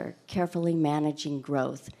together, carefully managing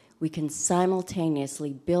growth, we can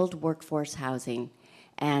simultaneously build workforce housing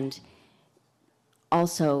and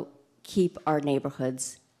also keep our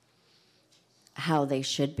neighborhoods how they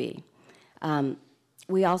should be.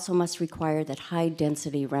 We also must require that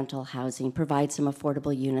high-density rental housing provide some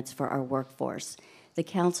affordable units for our workforce. The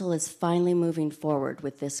council is finally moving forward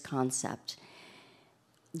with this concept,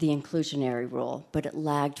 the inclusionary rule, but it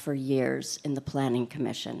lagged for years in the Planning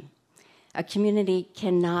Commission. A community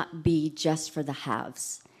cannot be just for the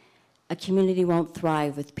haves. A community won't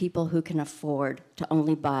thrive with people who can afford to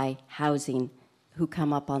only buy housing who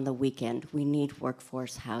come up on the weekend. We need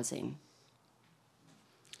workforce housing.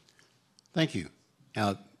 Thank you.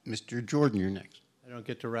 Mr. Jordan, you're next. I don't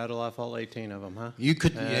get to rattle off all 18 of them, huh? You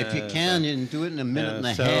could, if you can, and do it in a minute and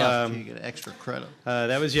a half, you get extra credit.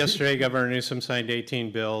 That was yesterday. Governor Newsom signed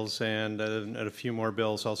 18 bills and a few more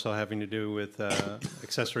bills also having to do with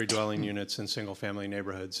accessory dwelling units in single-family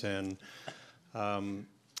neighborhoods. And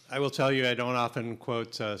I will tell you, I don't often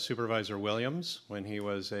quote Supervisor Williams when he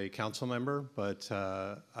was a council member, but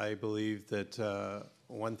I believe that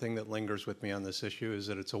one thing that lingers with me on this issue is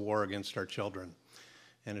that it's a war against our children.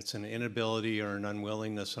 And it's an inability or an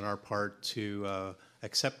unwillingness on our part to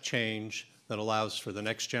accept change that allows for the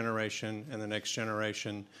next generation and the next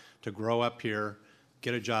generation to grow up here,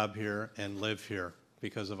 get a job here, and live here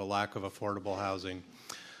because of a lack of affordable housing.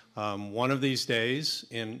 One of these days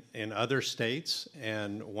in other states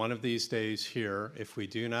and one of these days here, if we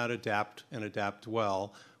do not adapt and adapt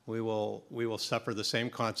well, we will suffer the same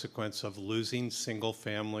consequence of losing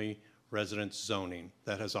single-family residence zoning.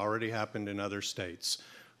 That has already happened in other states,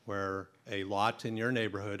 where a lot in your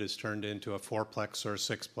neighborhood is turned into a fourplex or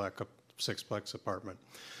a sixplex apartment.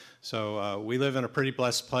 So we live in a pretty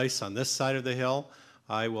blessed place on this side of the hill.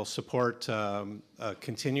 I will support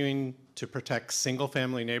continuing to protect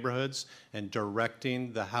single-family neighborhoods and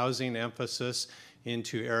directing the housing emphasis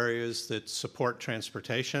into areas that support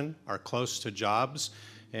transportation, are close to jobs,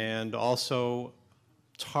 and also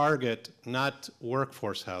target not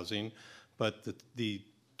workforce housing, but the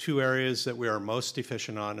two areas that we are most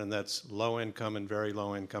deficient on, and that's low-income and very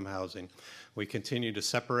low-income housing. We continue to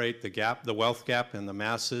separate the gap, the wealth gap in the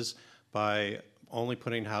masses by only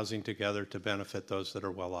putting housing together to benefit those that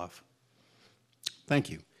are well off.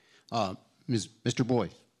 Thank you. Mr.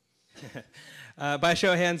 Boyce. By a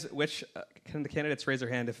show of hands, which can the candidates raise their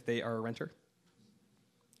hand if they are a renter?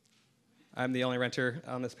 I'm the only renter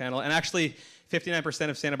on this panel. And actually, 59%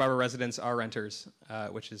 of Santa Barbara residents are renters,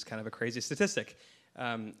 which is kind of a crazy statistic.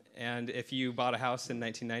 And if you bought a house in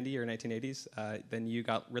 1990 or 1980s, then you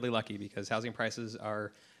got really lucky because housing prices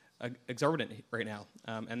are exorbitant right now.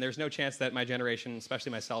 And there's no chance that my generation,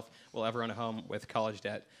 especially myself, will ever own a home with college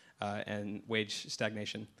debt and wage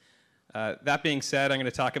stagnation. That being said, I'm going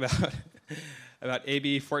to talk about about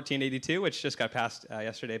AB 1482, which just got passed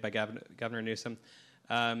yesterday by Governor Newsom.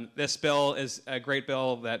 This bill is a great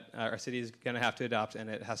bill that our city is going to have to adopt, and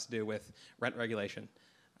it has to do with rent regulation.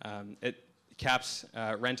 It caps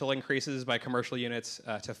rental increases by commercial units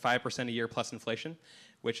to 5% a year plus inflation,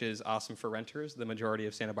 which is awesome for renters, the majority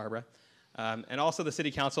of Santa Barbara. And also the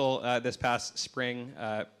City Council this past spring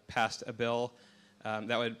passed a bill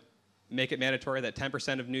that would make it mandatory that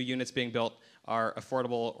 10% of new units being built are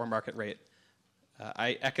affordable or market rate.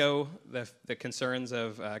 I echo the concerns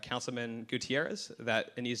of Councilman Gutierrez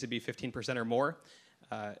that it needs to be 15% or more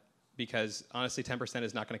because honestly 10%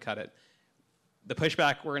 is not going to cut it. The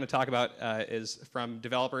pushback we're going to talk about is from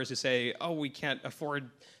developers who say, oh, we can't afford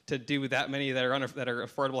to do that many that are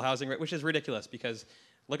affordable housing, which is ridiculous because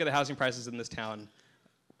look at the housing prices in this town.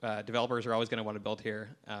 Developers are always going to want to build here,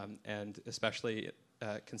 and especially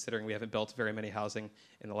considering we haven't built very many housing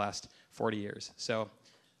in the last 40 years. So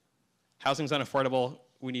housing's unaffordable.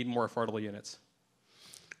 we need more affordable units.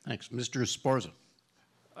 Thanks. Mr. Esparza.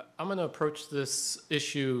 I'm going to approach this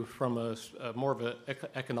issue from a more of an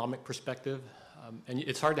economic perspective. And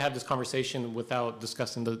it's hard to have this conversation without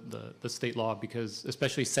discussing the state law, because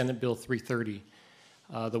especially Senate Bill 330,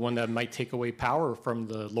 the one that might take away power from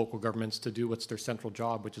the local governments to do what's their central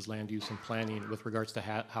job, which is land use and planning with regards to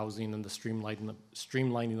housing and the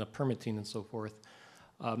streamlining the permitting and so forth.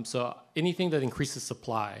 So anything that increases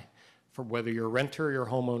supply, for whether you're a renter or you're a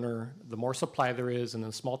homeowner, the more supply there is, and in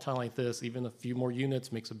a small town like this, even a few more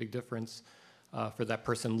units makes a big difference for that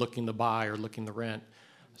person looking to buy or looking to rent.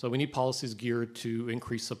 So we need policies geared to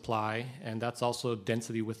increase supply, and that's also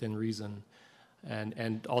density within reason.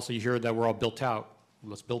 And also you hear that we're all built out.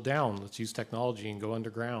 Let's build down, let's use technology and go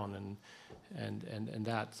underground and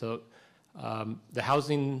that. So the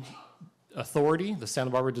Housing Authority, the Santa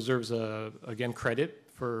Barbara deserves, again, credit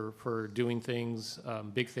for doing things,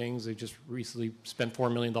 big things. They just recently spent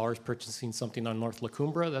 $4 million purchasing something on North La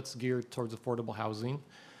Cumbra that's geared towards affordable housing.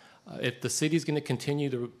 If the city's going to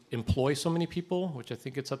continue to employ so many people, which I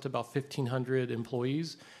think it's up to about 1,500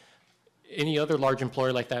 employees, any other large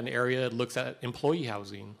employer like that in the area looks at employee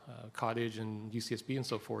housing, Cottage and UCSB and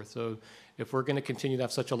so forth. So if we're going to continue to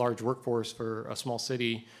have such a large workforce for a small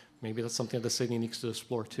city, maybe that's something that the city needs to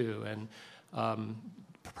explore too. And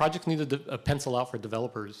projects need to pencil out for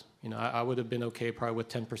developers. You know, I would have been okay probably with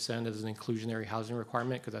 10% as an inclusionary housing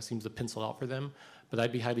requirement, because that seems to pencil out for them. But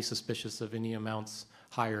I'd be highly suspicious of any amounts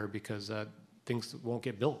higher, because things won't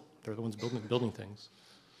get built. They're the ones building things.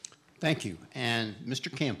 Thank you. And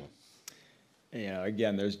Mr. Campbell. You know,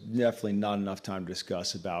 again, there's definitely not enough time to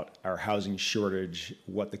discuss about our housing shortage,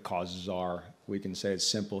 what the causes are. We can say it's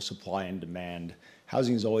simple supply and demand.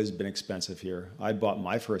 Housing has always been expensive here. I bought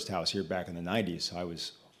my first house here back in the 90s. I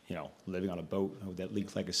was, you know, living on a boat that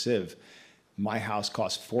leaked like a sieve. My house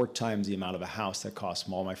cost 4 times the amount of a house that cost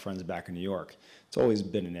all my friends back in New York. It's always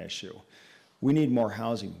been an issue. We need more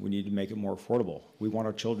housing. We need to make it more affordable. We want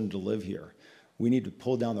our children to live here. We need to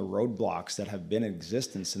pull down the roadblocks that have been in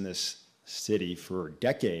existence in this city for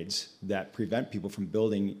decades that prevent people from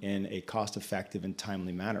building in a cost-effective and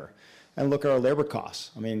timely manner. And look at our labor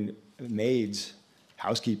costs. I mean, maids,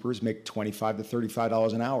 housekeepers make $25 to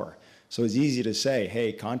 $35 an hour. So it's easy to say,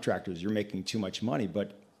 hey, contractors, you're making too much money,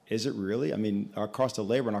 but is it really? I mean, our cost of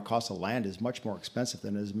labor and our cost of land is much more expensive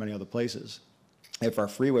than it is in many other places. If our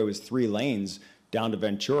freeway was 3 lanes down to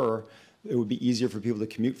Ventura, it would be easier for people to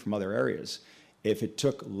commute from other areas. If it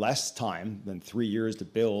took less time than 3 years to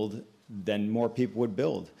build, then more people would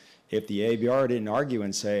build. If the ABR didn't argue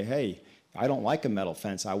and say, hey, I don't like a metal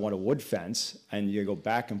fence, I want a wood fence, and you go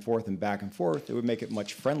back and forth, it would make it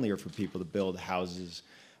much friendlier for people to build houses.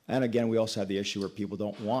 And again, we also have the issue where people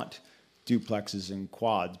don't want duplexes and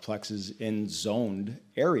quadplexes in zoned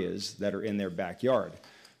areas that are in their backyard.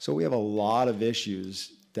 So we have a lot of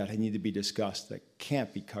issues that need to be discussed that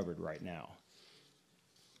can't be covered right now.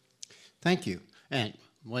 Thank you. And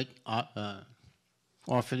what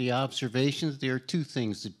offer the observations. There are 2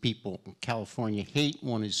 things that people in California hate.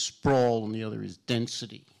 One is sprawl and the other is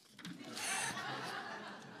density.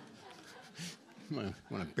 I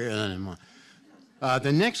want to bear that in mind.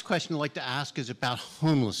 The next question I'd like to ask is about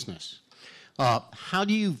homelessness. How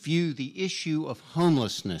do you view the issue of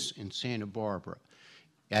homelessness in Santa Barbara?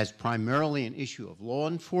 As primarily an issue of law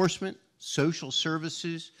enforcement, social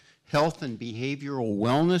services, health and behavioral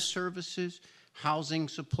wellness services, housing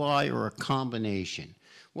supply, or a combination?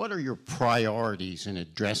 What are your priorities in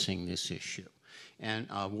addressing this issue? And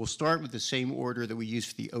we'll start with the same order that we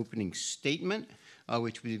used for the opening statement,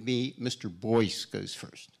 which would be Mr. Boyce goes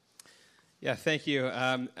first. Yeah, thank you.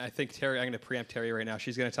 I think Teri, I'm going to preempt Teri right now.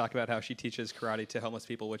 She's going to talk about how she teaches karate to homeless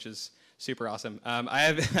people, which is super awesome.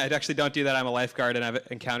 I actually don't do that. I'm a lifeguard, and I've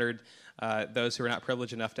encountered those who are not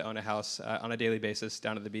privileged enough to own a house on a daily basis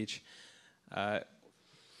down at the beach.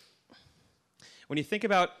 When you think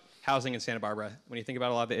about housing in Santa Barbara, when you think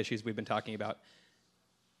about a lot of the issues we've been talking about,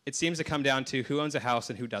 it seems to come down to who owns a house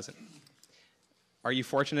and who doesn't. Are you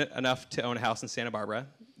fortunate enough to own a house in Santa Barbara?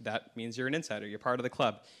 That means you're an insider. You're part of the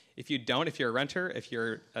club. If you don't, if you're a renter, if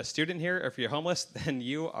you're a student here, or if you're homeless, then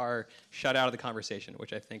you are shut out of the conversation,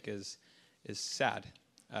 which I think is sad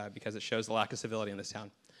because it shows the lack of civility in this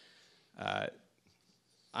town.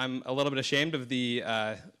 I'm a little bit ashamed of the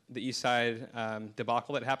East Side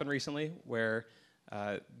debacle that happened recently, where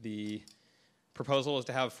the proposal was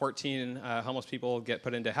to have 14 homeless people get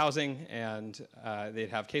put into housing, and they'd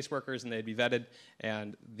have caseworkers, and they'd be vetted.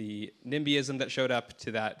 And the NIMBYism that showed up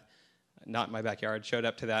to that, not in my backyard, showed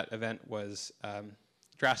up to that event was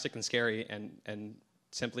drastic and scary and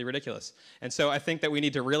simply ridiculous. And so I think that we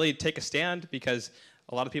need to really take a stand, because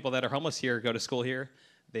a lot of people that are homeless here go to school here.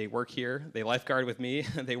 They work here, they lifeguard with me,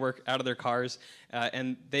 they work out of their cars,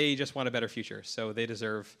 and they just want a better future. So they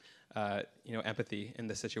deserve empathy in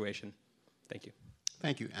this situation. Thank you.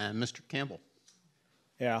 Thank you. And Mr. Campbell.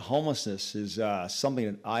 Yeah, homelessness is something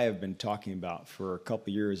that I have been talking about for a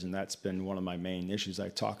couple of years, and that's been one of my main issues I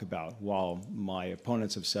talk about. While my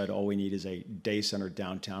opponents have said all we need is a day center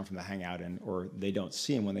downtown from the hangout in, or they don't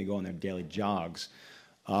see them when they go on their daily jogs.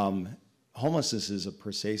 Homelessness is a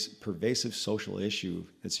pervasive social issue.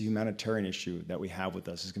 It's a humanitarian issue that we have with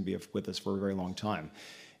us. It's going to be with us for a very long time.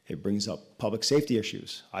 It brings up public safety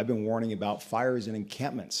issues. I've been warning about fires in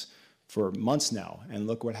encampments for months now, and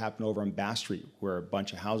look what happened over on Bass Street, where a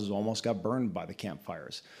bunch of houses almost got burned by the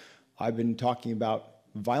campfires. I've been talking about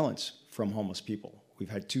violence from homeless people. We've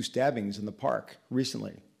had 2 stabbings in the park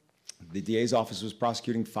recently. The DA's office was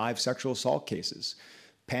prosecuting 5 sexual assault cases.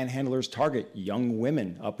 Panhandlers target young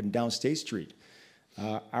women up and down State Street.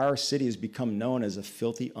 Our city has become known as a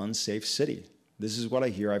filthy, unsafe city. This is what I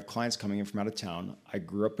hear. I have clients coming in from out of town. I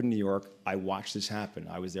grew up in New York. I watched this happen.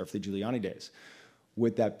 I was there for the Giuliani days.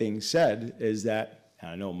 With that being said, is that,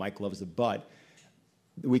 and I know Mike loves the but,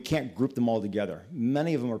 we can't group them all together.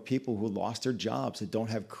 Many of them are people who lost their jobs, that don't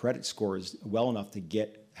have credit scores well enough to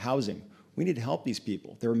get housing. We need to help these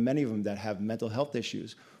people. There are many of them that have mental health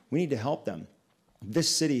issues. We need to help them. This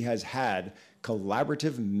city has had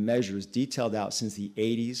collaborative measures detailed out since the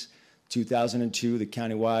 80s, 2002, the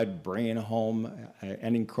countywide Bringing Home,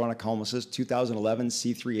 Ending Chronic Homelessness, 2011,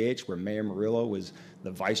 C3H, where Mayor Murillo was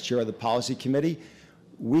the vice chair of the policy committee.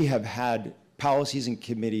 We have had policies and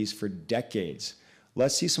committees for decades.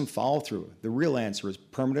 Let's see some follow through. The real answer is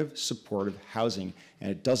permanent, supportive housing,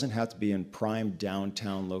 and it doesn't have to be in prime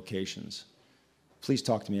downtown locations. Please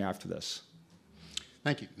talk to me after this.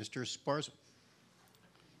 Thank you. Mr. Esparza.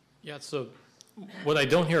 Yeah, so what I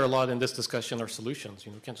don't hear a lot in this discussion are solutions.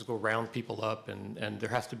 You can't just go round people up, and there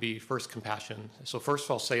has to be first compassion. So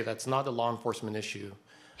first I'll say that's not a law enforcement issue,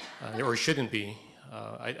 or it shouldn't be.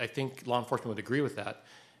 I think law enforcement would agree with that,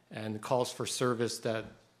 and calls for service that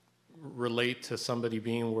relate to somebody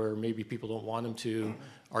being where maybe people don't want them to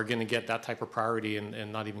are going to get that type of priority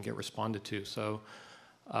and not even get responded to. So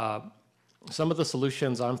some of the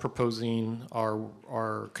solutions I'm proposing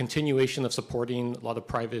are continuation of supporting a lot of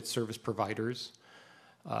private service providers.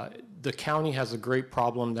 The county has a great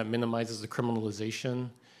problem that minimizes the criminalization,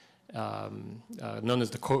 known as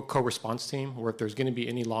the co-response team, where if there's going to be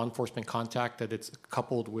any law enforcement contact, that it's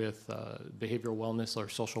coupled with behavioral wellness or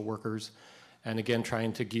social workers, and again,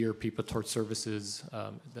 trying to gear people towards services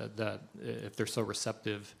that if they're so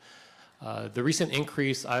receptive. The recent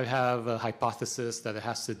increase, I have a hypothesis that it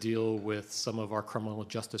has to deal with some of our criminal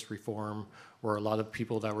justice reform, where a lot of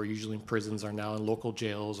people that were usually in prisons are now in local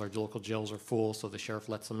jails. Our local jails are full, so the sheriff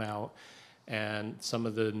lets them out. And some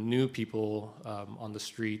of the new people on the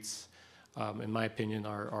streets, in my opinion,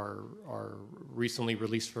 are recently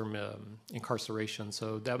released from incarceration.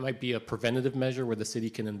 So that might be a preventative measure where the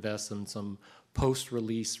city can invest in some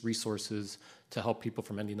post-release resources to help people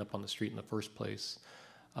from ending up on the street in the first place.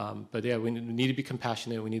 But yeah, we need to be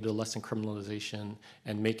compassionate. We need to lessen criminalization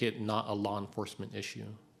and make it not a law enforcement issue.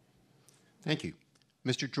 Thank you.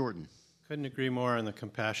 Mr. Jordan. Couldn't agree more on the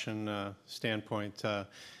compassion standpoint.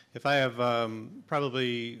 If I have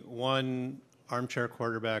probably one armchair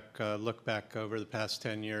quarterback look back over the past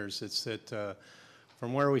 10 years, it's that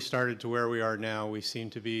from where we started to where we are now, we seem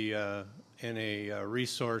to be in a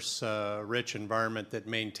resource-rich environment that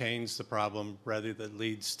maintains the problem rather than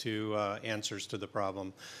leads to answers to the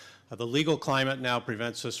problem. The legal climate now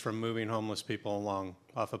prevents us from moving homeless people along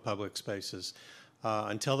off of public spaces.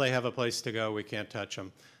 Until they have a place to go, we can't touch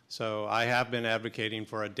them. So I have been advocating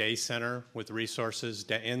for a day center with resources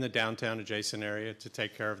in the downtown adjacent area to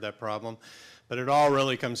take care of that problem. But it all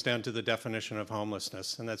really comes down to the definition of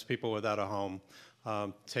homelessness, and that's people without a home.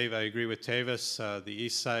 I agree with Tavis. The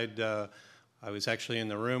east side, I was actually in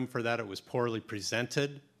the room for that. It was poorly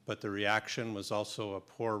presented, but the reaction was also a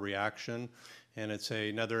poor reaction. And it's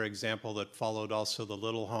another example that followed also the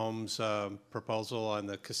Little Homes proposal on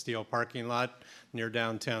the Castillo parking lot near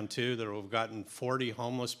downtown too, that have gotten 40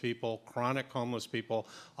 homeless people, chronic homeless people,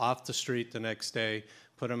 off the street the next day,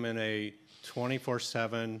 put them in a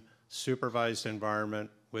 24/7 supervised environment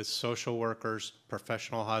with social workers,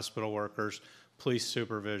 professional hospital workers, police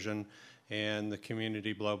supervision, and the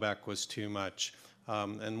community blowback was too much.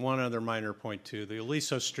 And one other minor point too, the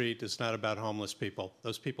Aliso Street is not about homeless people.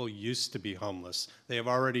 Those people used to be homeless. They have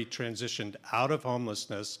already transitioned out of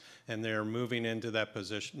homelessness and they're moving into that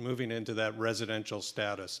position, moving into that residential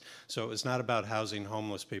status. So it was not about housing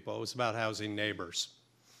homeless people, it was about housing neighbors.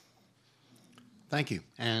 Thank you.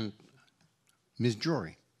 And Ms.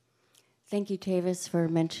 Jori. Thank you, Tavis, for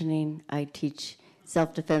mentioning I teach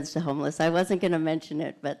self-defense to homeless. I wasn't going to mention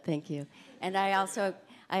it, but thank you. And I also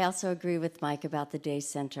agree with Mike about the day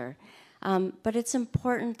center. But it's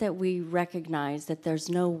important that we recognize that there's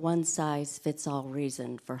no one-size-fits-all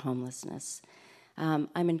reason for homelessness. I'm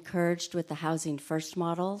encouraged with the Housing First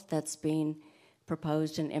model that's being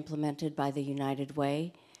proposed and implemented by the United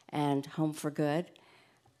Way and Home for Good.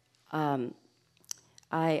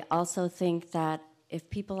 I also think that if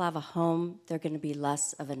people have a home, they're going to be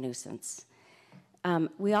less of a nuisance.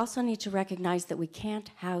 We also need to recognize that we can't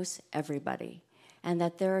house everybody and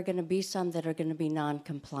that there are going to be some that are going to be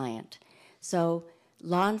non-compliant. So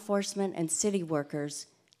law enforcement and city workers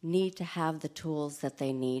need to have the tools that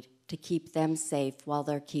they need to keep them safe while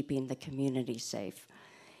they're keeping the community safe.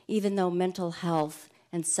 Even though mental health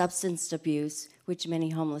and substance abuse, which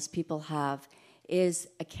many homeless people have, is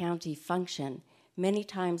a county function, many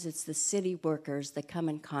times it's the city workers that come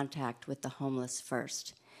in contact with the homeless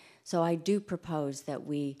first. So I do propose that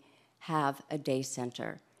we have a day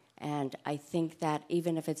center. And I think that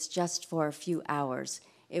even if it's just for a few hours,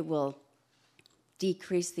 it will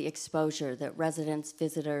decrease the exposure that residents,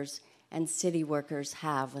 visitors, and city workers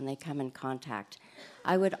have when they come in contact.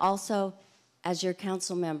 I would also, as your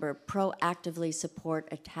council member, proactively support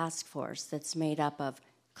a task force that's made up of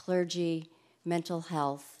clergy, mental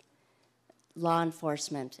health, law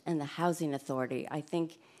enforcement, and the housing authority. I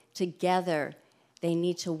think together they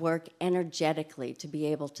need to work energetically to be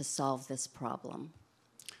able to solve this problem.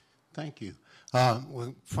 Thank you.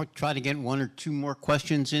 We'll try to get one or two more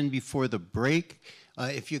questions in before the break.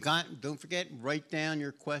 If you don't forget, write down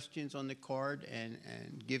your questions on the card and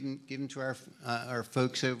give them to our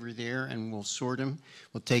folks over there, and we'll sort them.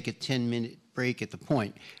 We'll take a 10-minute break at the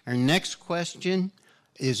point. Our next question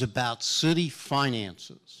is about city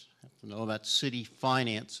finances. I have to know about city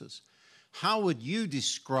finances. How would you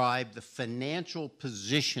describe the financial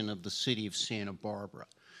position of the city of Santa Barbara?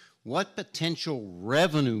 What potential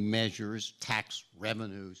revenue measures, tax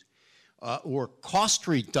revenues, or cost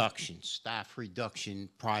reduction, staff reduction,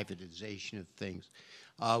 privatization of things,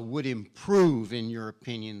 would improve, in your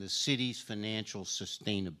opinion, the city's financial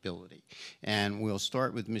sustainability? And we'll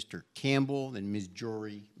start with Mr. Campbell, then Ms.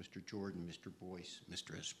 Jori, Mr. Jordan, Mr. Boyce,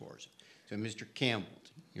 Mr. Esparza. So, Mr. Campbell,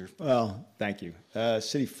 Well, thank you.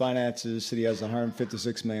 City finances, city has a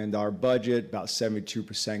 $156 million budget. About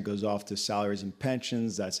 72% goes off to salaries and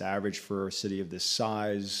pensions. That's average for a city of this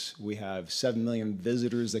size. We have 7 million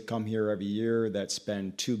visitors that come here every year that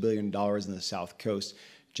spend $2 billion in the South Coast.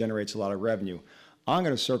 Generates a lot of revenue. I'm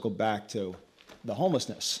going to circle back to the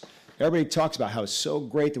homelessness. Everybody talks about how it's so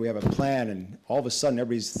great that we have a plan, and all of a sudden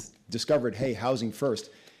everybody's discovered, hey, housing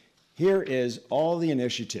first. Here is all the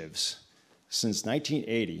initiatives since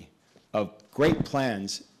 1980 of great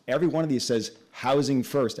plans. Every one of these says housing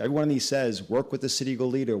first. Every one of these says work with the city of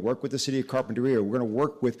Goleta, work with the city of Carpinteria. We're going to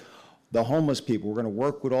work with the homeless people. We're going to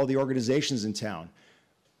work with all the organizations in town.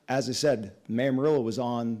 As I said, Mayor Murillo was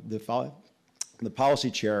on the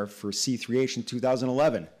policy chair for C3H in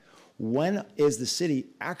 2011. When is the city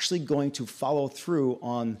actually going to follow through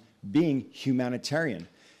on being humanitarian?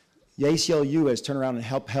 The ACLU has turned around and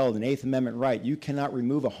upheld an Eighth Amendment right. You cannot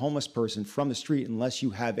remove a homeless person from the street unless you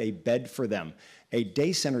have a bed for them. A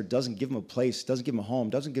day center doesn't give them a place, doesn't give them a home,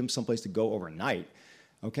 doesn't give them someplace to go overnight.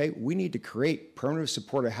 Okay, we need to create permanent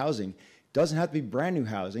supportive housing. It doesn't have to be brand new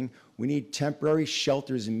housing. We need temporary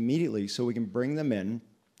shelters immediately so we can bring them in,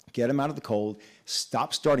 get them out of the cold,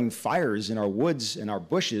 stop starting fires in our woods and our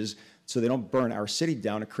bushes so they don't burn our city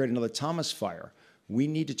down and create another Thomas fire. We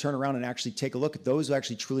need to turn around and actually take a look at those who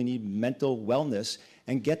actually truly need mental wellness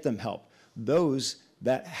and get them help. Those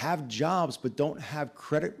that have jobs but don't have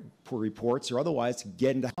credit reports or otherwise to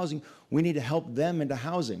get into housing, we need to help them into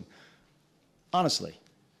housing. Honestly,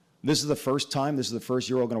 this is the first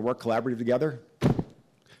year we're going to work collaboratively together.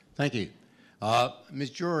 Thank you.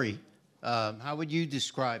 Ms. Jori, how would you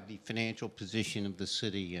describe the financial position of the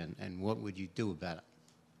city, and what would you do about it?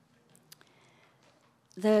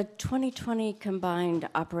 The 2020 combined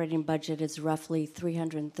operating budget is roughly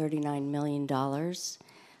 $339 million,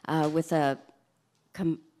 with a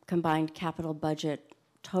combined capital budget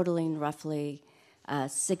totaling roughly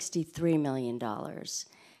 $63 million.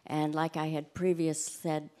 And like I had previously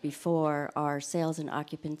said before, our sales and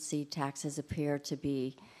occupancy taxes appear to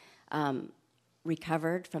be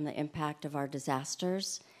recovered from the impact of our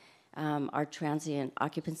disasters. Our transient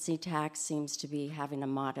occupancy tax seems to be having a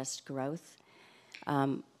modest growth.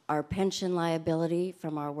 Our pension liability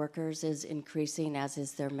from our workers is increasing, as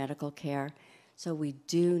is their medical care. So we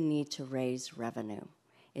do need to raise revenue.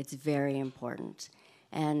 It's very important.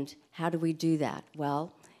 And how do we do that?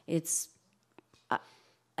 Well, it's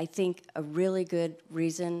I think a really good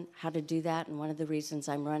reason how to do that, and one of the reasons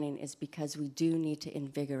I'm running, is because we do need to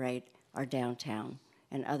invigorate our downtown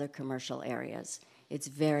and other commercial areas. It's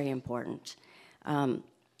very important.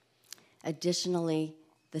 Additionally,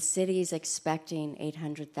 the city is expecting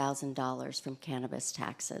 $800,000 from cannabis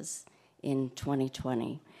taxes in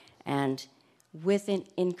 2020. And with an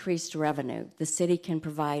increased revenue, the city can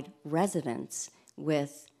provide residents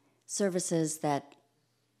with services that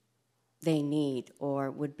they need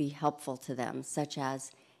or would be helpful to them, such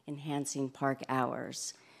as enhancing park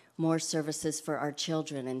hours, more services for our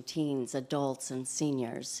children and teens, adults and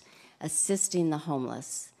seniors, assisting the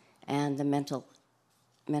homeless and the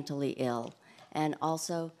mentally ill, and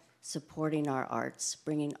also supporting our arts,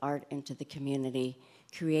 bringing art into the community,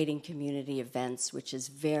 creating community events, which is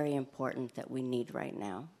very important that we need right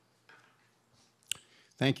now.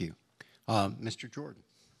 Thank you. Mr. Jordan.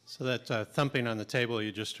 So that thumping on the table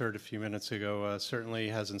you just heard a few minutes ago certainly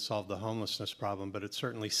hasn't solved the homelessness problem, but it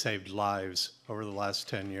certainly saved lives over the last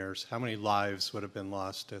 10 years. How many lives would have been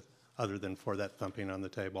lost other than for that thumping on the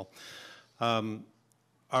table?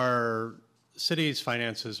 Our city's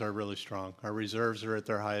finances are really strong. Our reserves are at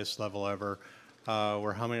their highest level ever.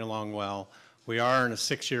 We're humming along well. We are in a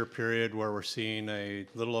 6-year period where we're seeing a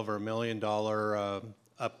little over $1 million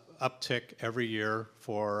uptick every year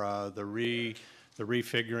for the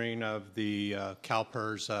refiguring of the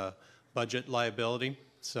CalPERS budget liability.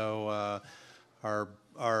 So our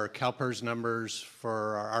CalPERS numbers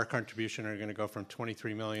for our contribution are going to go from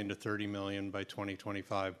 $23 million to $30 million by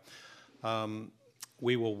 2025.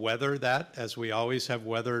 We will weather that, as we always have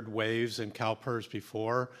weathered waves in CalPERS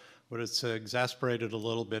before, but it's exasperated a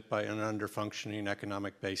little bit by an under-functioning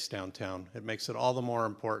economic base downtown. It makes it all the more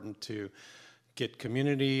important to get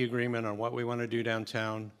community agreement on what we want to do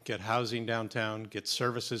downtown, get housing downtown, get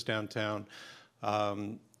services downtown,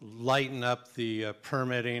 lighten up the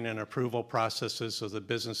permitting and approval processes so that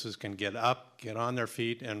businesses can get up, get on their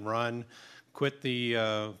feet and run, quit the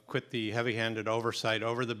heavy-handed oversight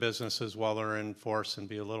over the businesses while they're in force and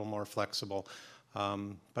be a little more flexible.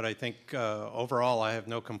 But I think overall I have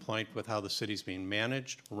no complaint with how the city's being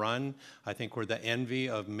managed, run. I think we're the envy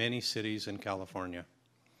of many cities in California.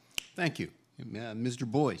 Thank you. Mr.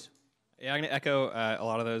 Boise. Yeah, I'm going to echo a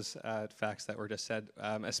lot of those facts that were just said,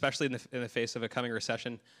 especially in the face of a coming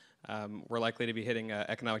recession. We're likely to be hitting an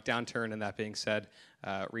economic downturn, and that being said,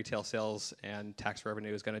 retail sales and tax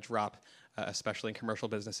revenue is going to drop, especially in commercial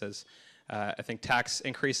businesses. I think tax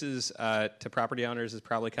increases to property owners is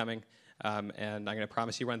probably coming, and I'm going to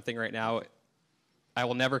promise you one thing right now. I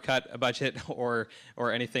will never cut a budget or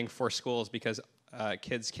anything for schools because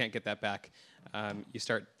kids can't get that back. You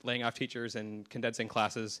start laying off teachers and condensing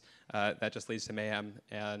classes, that just leads to mayhem,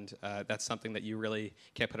 and that's something that you really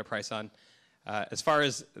can't put a price on. As far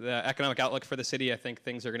as the economic outlook for the city, I think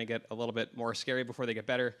things are going to get a little bit more scary before they get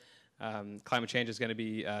better. Climate change is going to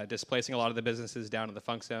be displacing a lot of the businesses down in the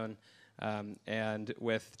funk zone. And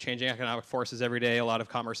with changing economic forces every day, a lot of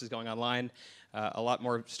commerce is going online. A lot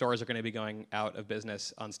more stores are going to be going out of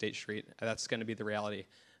business on State Street. That's going to be the reality.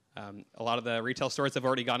 A lot of the retail stores have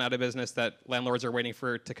already gone out of business that landlords are waiting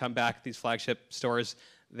for to come back. These flagship stores,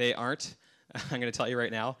 they aren't. I'm going to tell you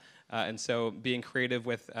right now. And so being creative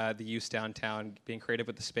with the use downtown, being creative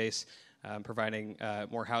with the space, providing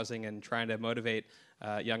more housing and trying to motivate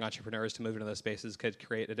young entrepreneurs to move into those spaces could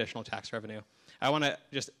create additional tax revenue. I want to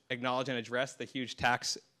just acknowledge and address the huge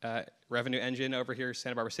tax revenue engine over here.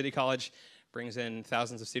 Santa Barbara City College brings in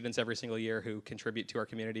thousands of students every single year who contribute to our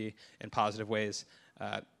community in positive ways,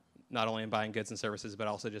 not only in buying goods and services, but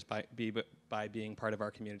also just by being part of our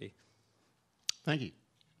community. Thank you.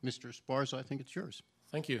 Mr. Esparza, I think it's yours.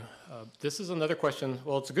 Thank you. This is another question.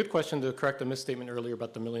 Well, it's a good question to correct a misstatement earlier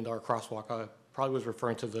about the $1 million crosswalk. I probably was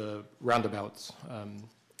referring to the roundabouts.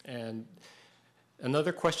 And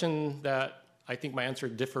another question that I think my answer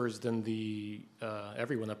differs than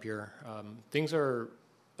everyone up here. Things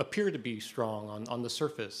appear to be strong on the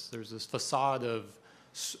surface. There's this facade of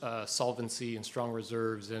solvency and strong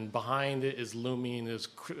reserves, and behind it is looming is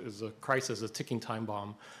a crisis, a ticking time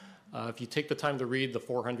bomb. If you take the time to read the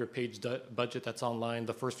 400-page budget that's online,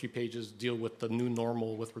 the first few pages deal with the new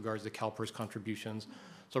normal with regards to CalPERS contributions.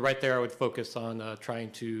 So right there, I would focus on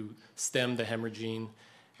trying to stem the hemorrhaging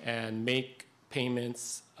and make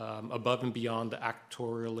payments above and beyond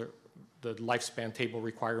the lifespan table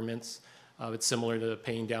requirements. It's similar to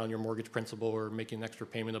paying down your mortgage principal or making an extra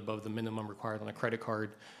payment above the minimum required on a credit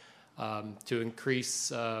card. To increase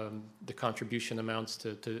the contribution amounts,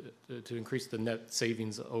 to increase the net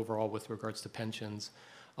savings overall with regards to pensions.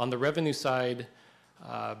 On the revenue side,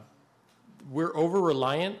 we're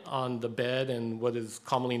over-reliant on the bed and what is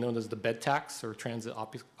commonly known as the bed tax or transit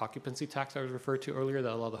occupancy tax I was referred to earlier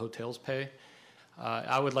that a lot of the hotels pay.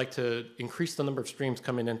 I would like to increase the number of streams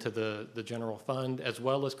coming into the general fund, as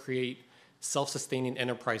well as create self-sustaining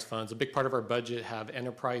enterprise funds. A big part of our budget have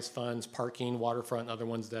enterprise funds, parking, waterfront, and other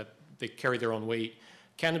ones that they carry their own weight.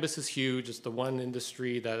 Cannabis is huge. It's the one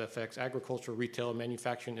industry that affects agriculture, retail,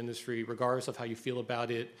 manufacturing industry. Regardless of how you feel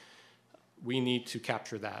about it, we need to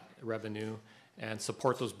capture that revenue and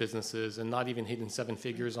support those businesses, and not even hitting seven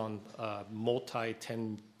figures on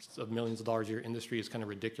multi-tens of millions of dollars a year industry is kind of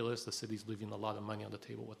ridiculous. The city's leaving a lot of money on the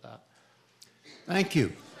table with that. Thank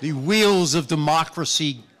you. The wheels of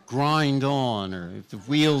democracy grind on, or if the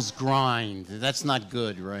wheels grind, that's not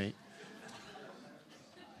good, right?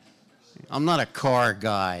 I'm not a car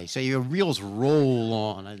guy, so your wheels roll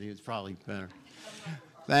on. I think it's probably better.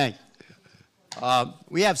 Thanks.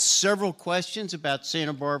 We have several questions about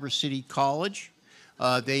Santa Barbara City College.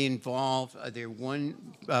 They involve one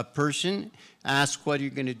person asked what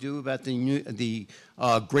you're going to do about the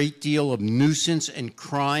great deal of nuisance and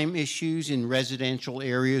crime issues in residential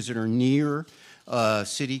areas that are near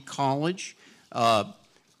City College.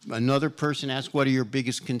 Another person asked what are your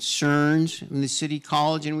biggest concerns in the City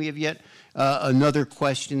College, and we have yet another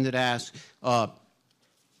question that asks, so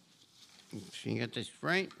you got this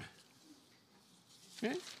right?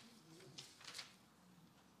 Okay.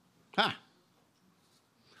 Ha.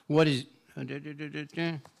 What is,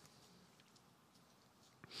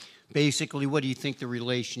 basically, what do you think the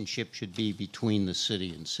relationship should be between the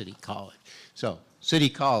city and City College? So, City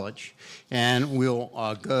College, and we'll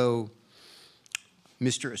go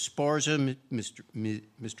Mr. Esparza,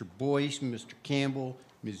 Mr. Boyce, Mr. Campbell,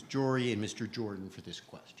 Ms. Jori, and Mr. Jordan for this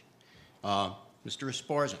question. Mr.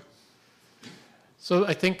 Esparza. So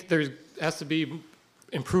I think there has to be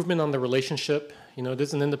improvement on the relationship. You know, it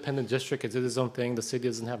is an independent district. It did its own thing. The city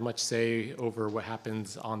doesn't have much say over what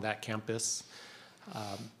happens on that campus.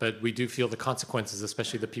 But we do feel the consequences,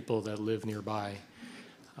 especially the people that live nearby.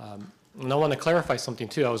 And I want to clarify something,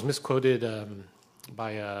 too. I was misquoted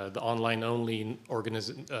by the online-only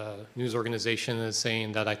news organization as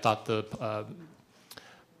saying that I thought the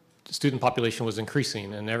student population was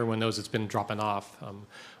increasing, and everyone knows it's been dropping off.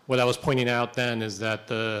 What I was pointing out then is that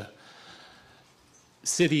the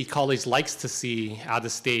City College likes to see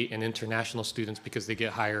out-of-state and international students because they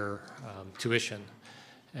get higher tuition.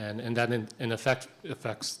 And that in effect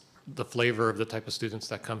affects the flavor of the type of students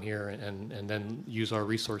that come here and then use our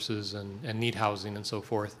resources and need housing and so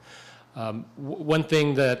forth. One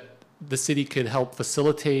thing that the city could help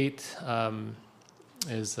facilitate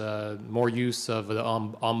is more use of the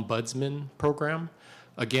ombudsman program.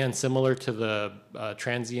 Again, similar to the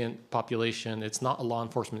transient population, it's not a law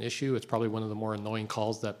enforcement issue. It's probably one of the more annoying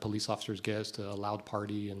calls that police officers get to a loud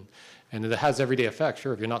party, and it has everyday effects.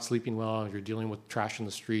 Sure, if you're not sleeping well, if you're dealing with trash in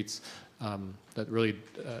the streets, that really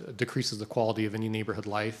decreases the quality of any neighborhood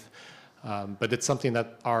life. But it's something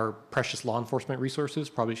that our precious law enforcement resources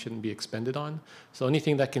probably shouldn't be expended on. So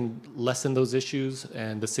anything that can lessen those issues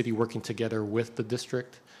and the city working together with the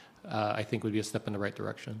district, I think would be a step in the right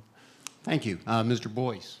direction. Thank you. Mr.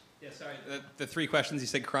 Boyce. Yeah, sorry. The three questions, you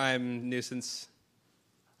said crime, nuisance.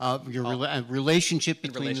 Your relationship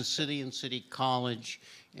between the city and City College,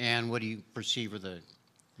 and what do you perceive are the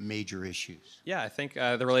major issues? Yeah, I think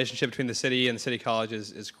the relationship between the city and the City College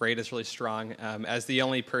is great. It's really strong. As the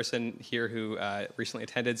only person here who recently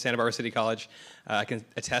attended Santa Barbara City College, I can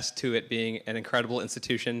attest to it being an incredible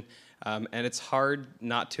institution, and it's hard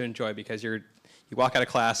not to enjoy because you walk out of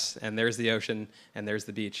class and there's the ocean and there's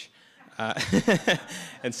the beach.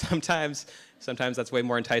 And sometimes that's way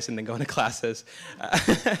more enticing than going to classes.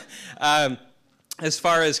 As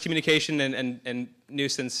far as communication and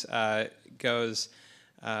nuisance goes,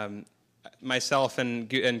 myself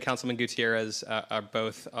and Councilman Gutierrez are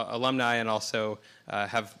both alumni and also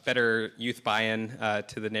have better youth buy-in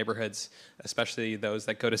to the neighborhoods, especially those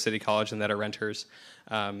that go to City College and that are renters.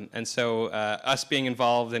 And so us being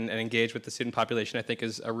involved and engaged with the student population, I think,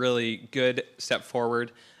 is a really good step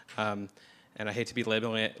forward. And I hate to be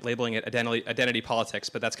labeling it identity politics,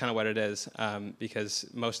 but that's kind of what it is, because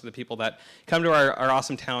most of the people that come to our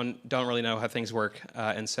awesome town don't really know how things work.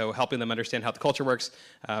 And so helping them understand how the culture works,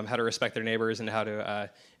 how to respect their neighbors, and how to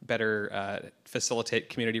better facilitate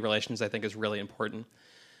community relations, I think, is really important.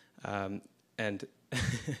 And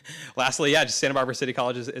lastly, yeah, just Santa Barbara City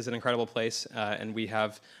College is an incredible place, and we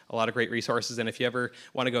have a lot of great resources. And if you ever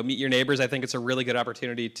want to go meet your neighbors, I think it's a really good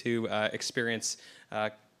opportunity to experience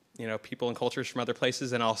people and cultures from other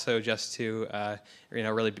places, and also just to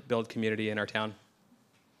really build community in our town.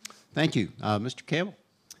 Thank you. Mr. Campbell.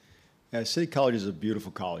 Yeah, City College is a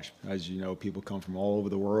beautiful college. As you know, people come from all over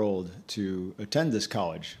the world to attend this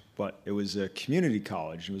college, but it was a community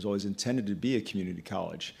college. It was always intended to be a community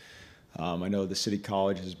college. I know the City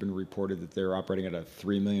College has been reported that they're operating at a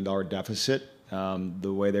 $3 million deficit.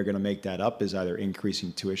 The way they're going to make that up is either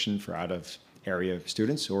increasing tuition for out-of-area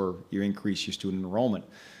students or you increase your student enrollment.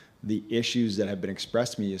 The issues that have been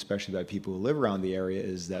expressed to me, especially by people who live around the area,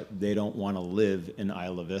 is that they don't want to live in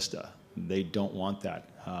Isla Vista. They don't want that.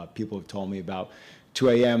 People have told me about 2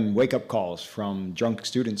 a.m. wake-up calls from drunk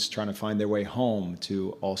students trying to find their way home,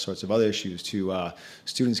 to all sorts of other issues, to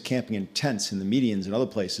students camping in tents in the medians and other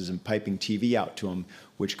places and piping TV out to them,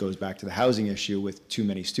 which goes back to the housing issue with too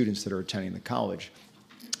many students that are attending the college.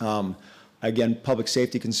 Again, public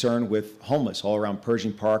safety concern with homeless all around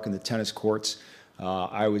Pershing Park and the tennis courts.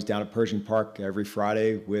 I was down at Pershing Park every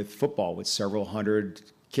Friday with football with several hundred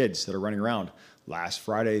kids that are running around. Last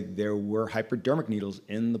Friday, there were hypodermic needles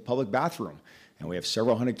in the public bathroom, and we have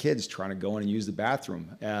several hundred kids trying to go in and use the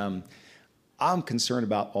bathroom. I'm concerned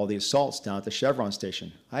about all the assaults down at the Chevron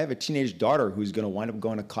station. I have a teenage daughter who's going to wind up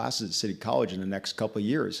going to classes at City College in the next couple of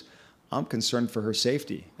years. I'm concerned for her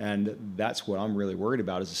safety, and that's what I'm really worried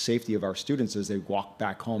about, is the safety of our students as they walk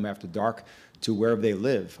back home after dark to wherever they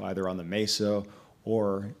live, either on the Mesa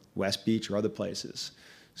or West Beach or other places.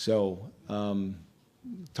 So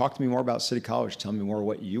talk to me more about City College. Tell me more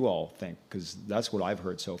what you all think, because that's what I've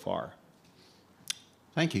heard so far.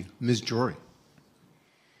 Thank you. Ms. Jori.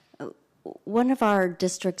 One of our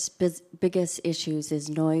district's biggest issues is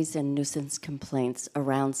noise and nuisance complaints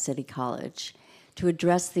around City College. To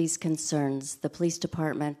address these concerns, the police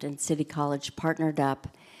department and City College partnered up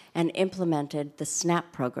and implemented the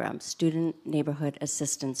SNAP program, Student Neighborhood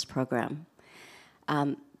Assistance Program.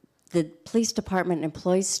 The police department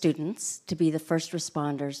employs students to be the first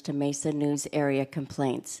responders to Mesa News area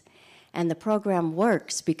complaints. And the program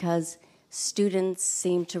works because students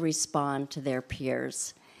seem to respond to their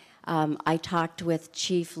peers. I talked with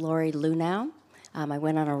Chief Lori Lunow. I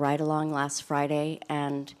went on a ride-along last Friday,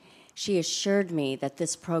 and she assured me that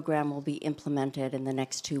this program will be implemented in the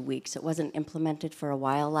next 2 weeks. It wasn't implemented for a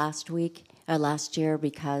while last year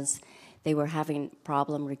because they were having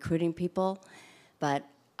problem recruiting people, but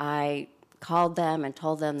I called them and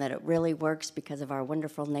told them that it really works because of our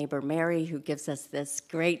wonderful neighbor Mary, who gives us this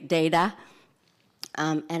great data,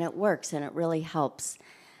 and it works and it really helps.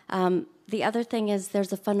 The other thing is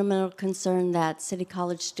there's a fundamental concern that City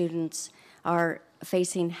College students are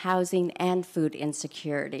facing housing and food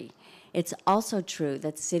insecurity. It's also true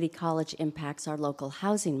that City College impacts our local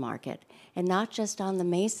housing market, and not just on the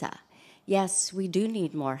Mesa. Yes, we do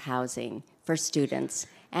need more housing for students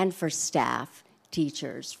and for staff,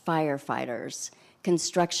 teachers, firefighters,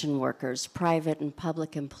 construction workers, private and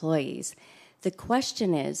public employees. The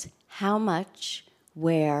question is how much,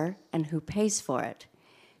 where, and who pays for it.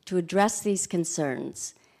 To address these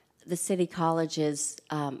concerns, the City College is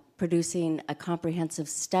producing a comprehensive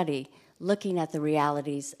study looking at the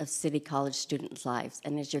realities of City College students' lives.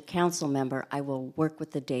 And as your council member, I will work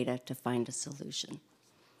with the data to find a solution.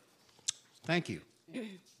 Thank you.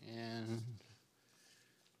 And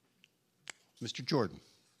Mr. Jordan.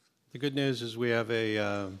 The good news is we have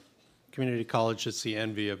a community college that's the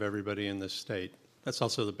envy of everybody in this state. That's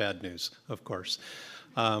also the bad news, of course.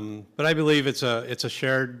 But I believe it's a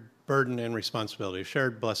shared burden and responsibility, a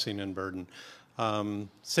shared blessing and burden.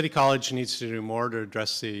 City College needs to do more to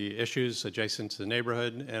address the issues adjacent to the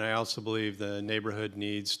neighborhood, and I also believe the neighborhood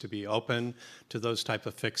needs to be open to those type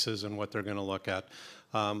of fixes and what they're going to look at.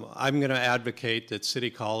 I'm going to advocate that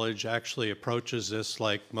City College actually approaches this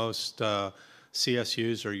like most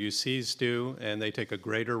CSUs or UCs do, and they take a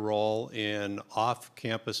greater role in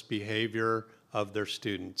off-campus behavior of their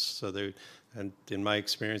students. So they, and in my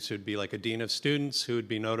experience, it would be like a dean of students who would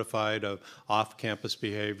be notified of off-campus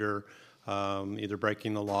behavior, either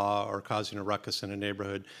breaking the law or causing a ruckus in a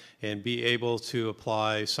neighborhood, and be able to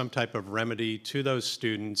apply some type of remedy to those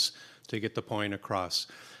students to get the point across.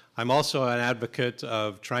 I'm also an advocate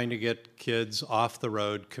of trying to get kids off the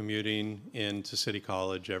road commuting into City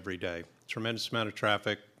College every day. Tremendous amount of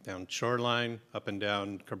traffic down Shoreline, up and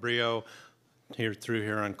down Cabrillo, here through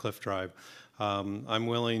here on Cliff Drive. I'm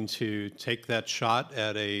willing to take that shot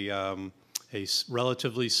at a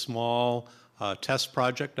relatively small test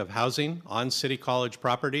project of housing on City College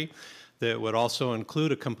property that would also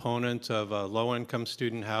include a component of low-income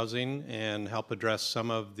student housing and help address some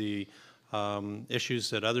of the issues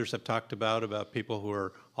that others have talked about people who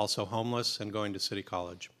are also homeless and going to City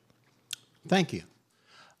College. Thank you.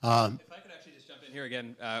 If I could actually just jump in here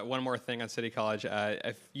again, one more thing on City College.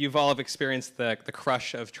 If you've all have experienced the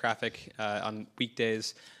crush of traffic on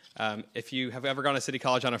weekdays, If you have ever gone to City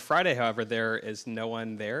College on a Friday, however, there is no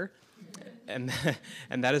one there. And,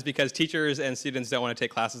 and that is because teachers and students don't want to take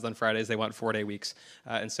classes on Fridays. They want 4-day weeks.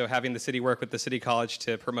 And so having the city work with the City College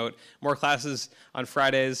to promote more classes on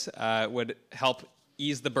Fridays would help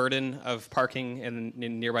ease the burden of parking in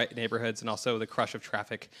nearby neighborhoods and also the crush of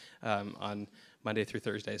traffic on Monday through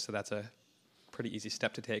Thursday. So that's a pretty easy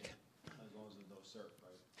step to take. As long as there's no surf,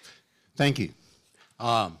 right? Thank you.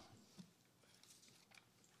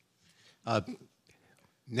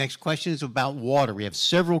 Next question is about water. We have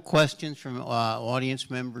several questions from audience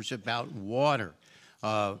members about water.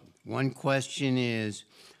 One question is,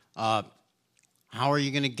 how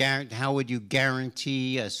would you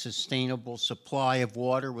guarantee a sustainable supply of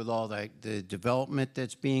water with all the development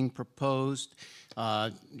that's being proposed?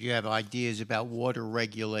 Do you have ideas about water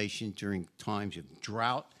regulation during times of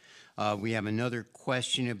drought? We have another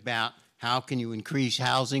question about how can you increase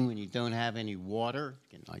housing when you don't have any water?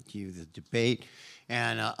 An idea of the debate.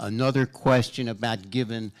 And another question about,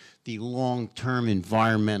 given the long-term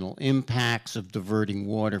environmental impacts of diverting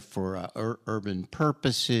water for urban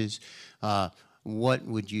purposes, what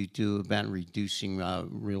would you do about reducing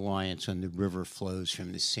reliance on the river flows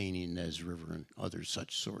from the St. Inez River and other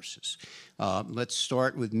such sources? Let's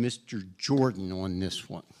start with Mr. Jordan on this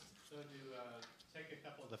one. So to take a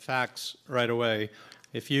couple of the facts right away,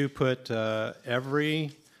 if you put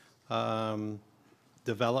every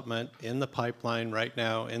development in the pipeline right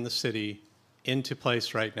now in the city into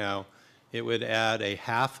place right now, it would add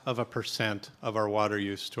 0.5% of our water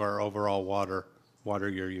use to our overall water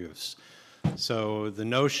use. So the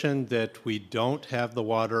notion that we don't have the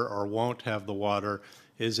water or won't have the water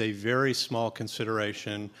is a very small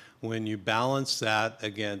consideration when you balance that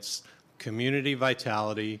against community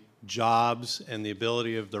vitality, jobs, and the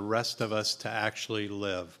ability of the rest of us to actually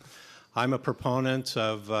live. I'm a proponent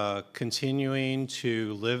of continuing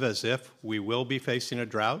to live as if we will be facing a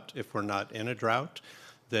drought if we're not in a drought,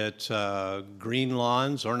 that green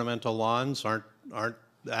lawns, ornamental lawns aren't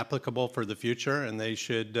applicable for the future, and they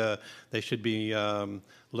should be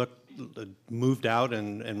moved out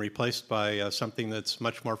and replaced by something that's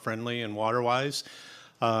much more friendly and water-wise.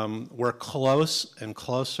 We're close and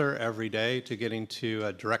closer every day to getting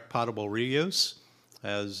to direct potable reuse.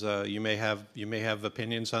 As you may have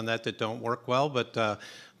opinions on that don't work well,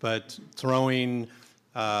 but throwing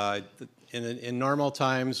in normal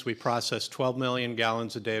times we process 12 million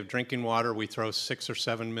gallons a day of drinking water. We throw 6 or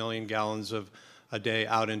 7 million gallons of a day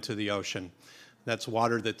out into the ocean. That's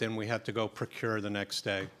water that then we have to go procure the next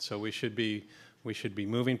day. So we should be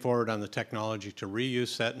moving forward on the technology to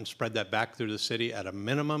reuse that and spread that back through the city at a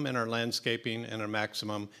minimum in our landscaping and a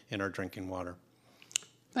maximum in our drinking water.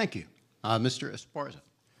 Thank you. Mr. Esparza.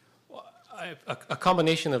 Well, a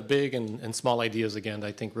combination of big and small ideas, again,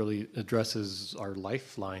 I think really addresses our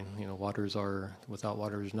lifeline. You know, without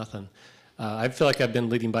water is nothing. I feel like I've been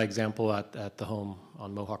leading by example at the home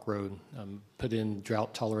on Mohawk Road. Put in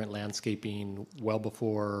drought-tolerant landscaping well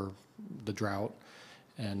before the drought,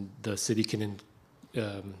 and the city can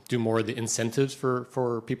do more of the incentives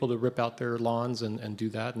for people to rip out their lawns and do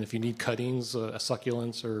that. And if you need cuttings,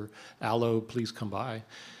 succulents or aloe, please come by.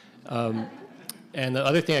 And the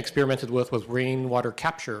other thing I experimented with was rainwater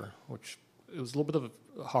capture, which it was a little bit of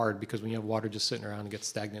hard because when you have water just sitting around and gets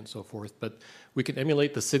stagnant and so forth. But we can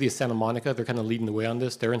emulate the city of Santa Monica. They're kind of leading the way on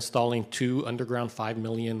this. They're installing 2 underground 5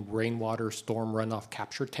 million rainwater storm runoff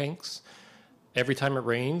capture tanks. Every time it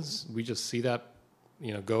rains, we just see that,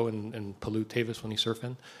 go and pollute Tavis when he's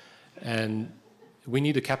surfing. And we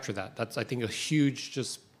need to capture that. That's, I think, a huge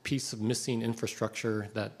just piece of missing infrastructure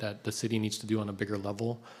that the city needs to do on a bigger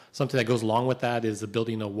level. Something that goes along with that is the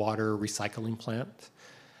building a water recycling plant,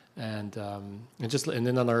 and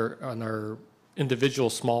then on our individual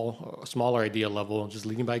smaller idea level, just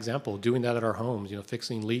leading by example, doing that at our homes.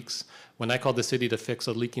 Fixing leaks. When I called the city to fix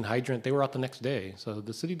a leaking hydrant, they were out the next day. So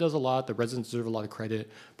the city does a lot. The residents deserve a lot of credit,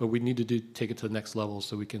 but we need to take it to the next level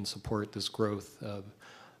so we can support this growth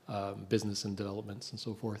of business and developments and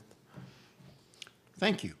so forth.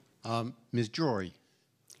 Thank you. Ms. Jori.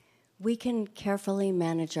 We can carefully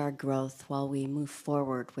manage our growth while we move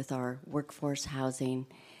forward with our workforce housing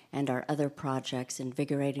and our other projects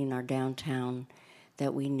invigorating our downtown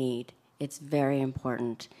that we need. It's very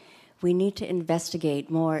important. We need to investigate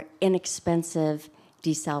more inexpensive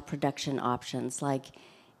desal production options like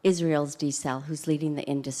Israel's desal, who's leading the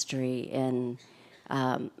industry in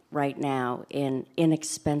right now in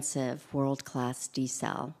inexpensive world-class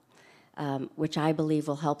desal. Which I believe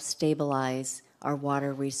will help stabilize our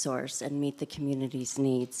water resource and meet the community's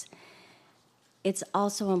needs. It's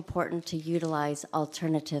also important to utilize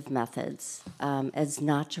alternative methods as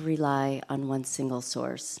not to rely on one single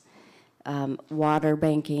source. Water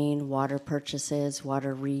banking, water purchases,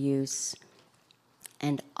 water reuse,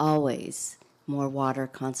 and always more water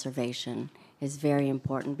conservation is very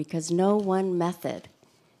important because no one method,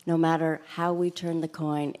 no matter how we turn the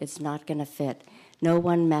coin, is not going to fit. No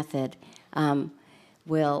one method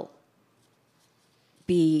will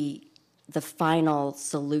be the final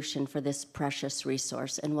solution for this precious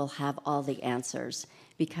resource and will have all the answers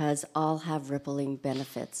because all have rippling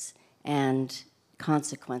benefits and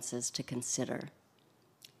consequences to consider.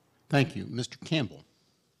 Thank you. Mr. Campbell.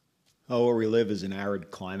 Oh, where we live is an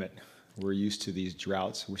arid climate. We're used to these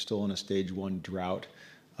droughts. We're still in a stage 1 drought.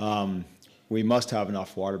 We must have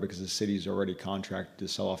enough water because the city is already contracted to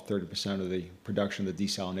sell off 30% of the production of the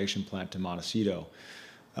desalination plant to Montecito.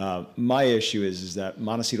 My issue is that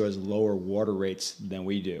Montecito has lower water rates than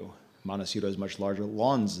we do. Montecito has much larger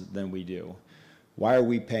lawns than we do. Why are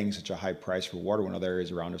we paying such a high price for water when other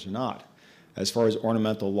areas around us are not? As far as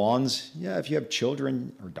ornamental lawns, yeah, if you have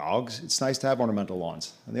children or dogs, it's nice to have ornamental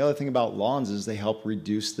lawns. And the other thing about lawns is they help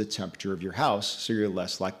reduce the temperature of your house, so you're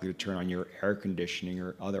less likely to turn on your air conditioning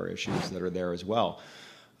or other issues that are there as well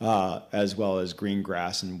as green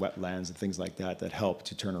grass and wetlands and things like that that help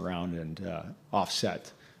to turn around and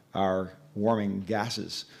offset our warming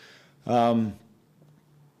gases.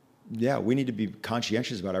 Yeah, we need to be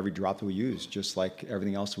conscientious about every drop that we use, just like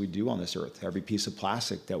everything else we do on this earth, every piece of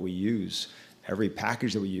plastic that we use, every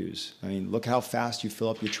package that we use. I mean, look how fast you fill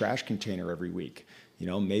up your trash container every week. You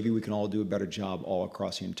know, maybe we can all do a better job all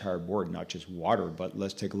across the entire board, not just water, but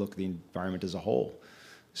let's take a look at the environment as a whole.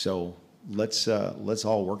 So let's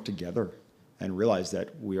all work together and realize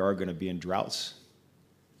that we are going to be in droughts.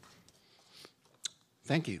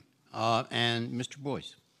 Thank you. And Mr.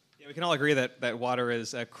 Boyce. Yeah, we can all agree that water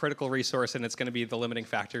is a critical resource and it's going to be the limiting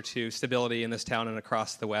factor to stability in this town and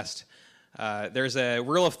across the West. There's a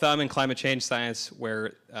rule of thumb in climate change science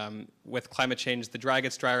where with climate change, the dry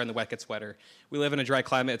gets drier and the wet gets wetter. We live in a dry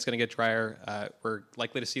climate, it's going to get drier. We're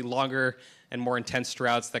likely to see longer and more intense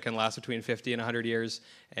droughts that can last between 50 and 100 years.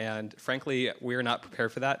 And frankly, we're not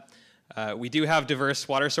prepared for that. We do have diverse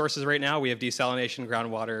water sources right now. We have desalination,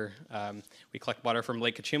 groundwater. We collect water from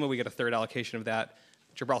Lake Kachuma. We get a third allocation of that.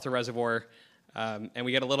 Gibraltar Reservoir, and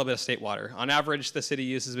we get a little bit of state water. On average, the city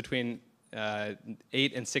uses between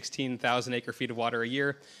 8 and 16,000 acre-feet of water a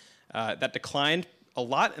year. That declined a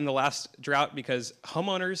lot in the last drought because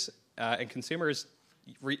homeowners and consumers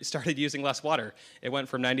started using less water. It went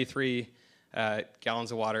from 93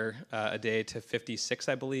 gallons of water a day to 56,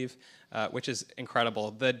 I believe, which is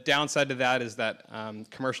incredible. The downside to that is that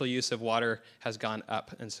commercial use of water has gone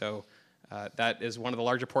up, and so that is one of the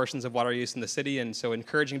larger portions of water use in the city, and so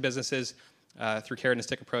encouraging businesses through care and a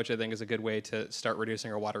stick approach, I think, is a good way to start reducing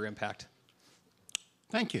our water impact.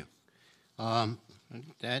 Thank you. And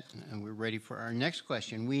we're ready for our next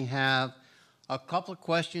question. We have a couple of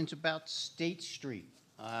questions about State Street.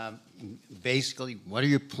 Basically, what are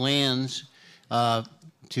your plans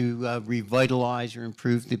to revitalize or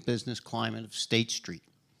improve the business climate of State Street?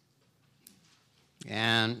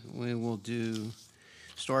 And we will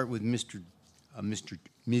start with Ms.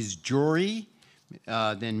 Jori,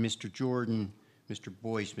 then Mr. Jordan, Mr.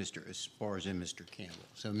 Boyce, Mr. Esparza, and Mr. Campbell.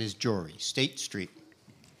 So Ms. Jori, State Street.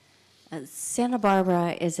 Santa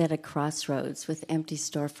Barbara is at a crossroads with empty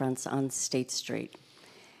storefronts on State Street.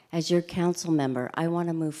 As your council member, I want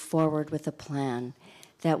to move forward with a plan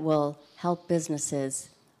that will help businesses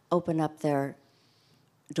open up their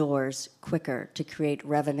doors quicker to create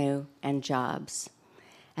revenue and jobs.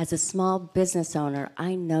 As a small business owner,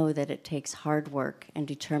 I know that it takes hard work and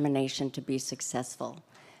determination to be successful,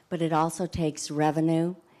 but it also takes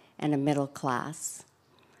revenue and a middle class.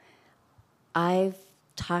 I've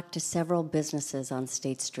talked to several businesses on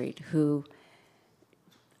State Street who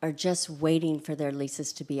are just waiting for their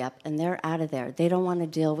leases to be up, and they're out of there. They don't want to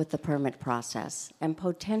deal with the permit process. And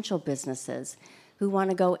potential businesses who want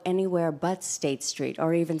to go anywhere but State Street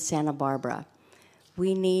or even Santa Barbara.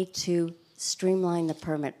 We need to streamline the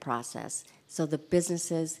permit process so the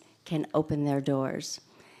businesses can open their doors.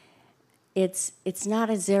 It's not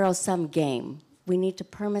a zero-sum game. We need to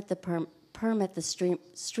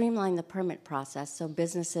streamline the permit process so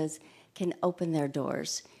businesses can open their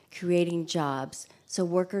doors, creating jobs, so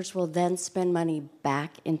workers will then spend money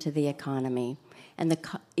back into the economy, and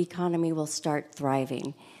the economy will start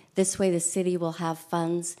thriving. This way, the city will have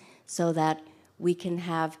funds so that we can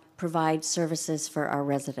provide services for our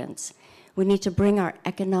residents. We need to bring our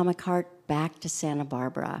economic heart back to Santa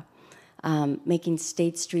Barbara, making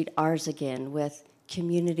State Street ours again with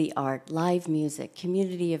community art, live music,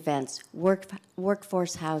 community events,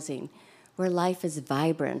 workforce housing, where life is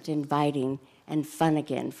vibrant, inviting, and fun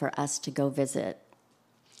again for us to go visit.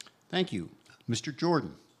 Thank you. Mr.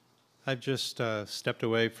 Jordan. I've just stepped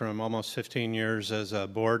away from almost 15 years as a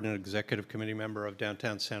board and executive committee member of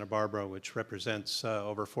downtown Santa Barbara, which represents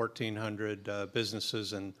over 1,400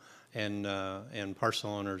 businesses and parcel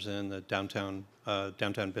owners in the downtown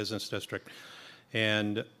business district.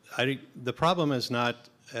 And the problem is not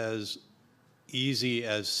as easy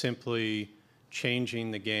as simply changing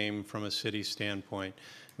the game from a city standpoint.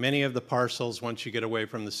 Many of the parcels, once you get away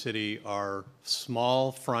from the city, are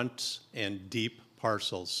small fronts and deep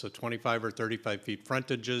parcels, so 25 or 35 feet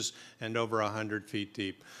frontages and over 100 feet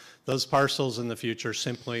deep. Those parcels in the future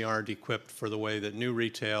simply aren't equipped for the way that new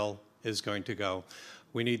retail is going to go.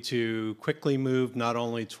 We need to quickly move not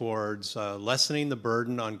only towards lessening the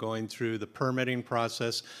burden on going through the permitting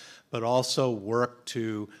process, but also work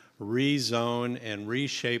to rezone and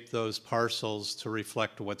reshape those parcels to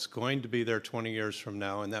reflect what's going to be there 20 years from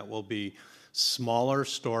now, and that will be smaller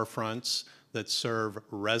storefronts that serve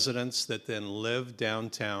residents that then live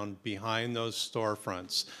downtown behind those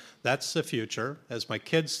storefronts. That's the future. As my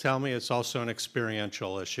kids tell me, it's also an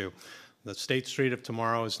experiential issue. The State Street of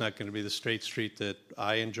tomorrow is not going to be the State Street that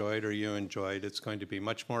I enjoyed or you enjoyed. It's going to be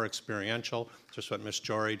much more experiential, just what Ms.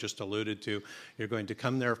 Jori just alluded to. You're going to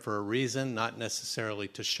come there for a reason, not necessarily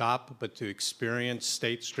to shop, but to experience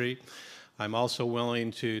State Street. I'm also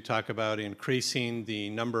willing to talk about increasing the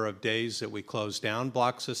number of days that we close down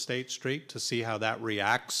blocks of State Street to see how that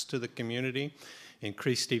reacts to the community.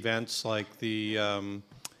 Increased events like the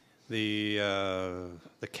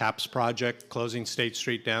CAPS project, closing State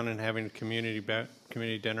Street down and having a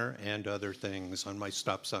community dinner, and other things on my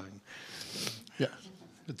stop sign. Yeah,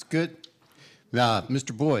 that's good.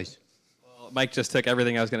 Mr. Boyce. Well, Mike just took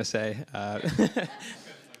everything I was going to say.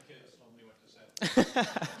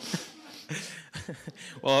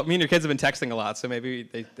 Well, me and your kids have been texting a lot, so maybe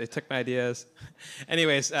they took my ideas.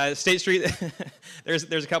 Anyways, State Street, there's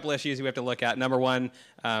a couple issues we have to look at. Number one,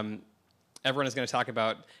 everyone is going to talk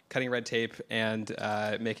about cutting red tape and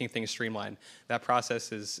making things streamlined. That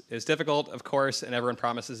process is difficult, of course, and everyone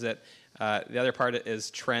promises it. The other part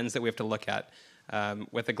is trends that we have to look at.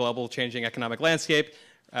 With the global changing economic landscape,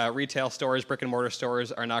 retail stores, brick and mortar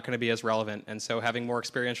stores are not going to be as relevant, and so having more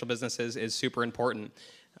experiential businesses is super important.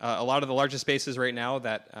 A lot of the largest spaces right now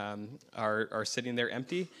that are sitting there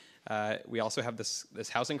empty. We also have this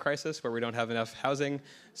housing crisis where we don't have enough housing.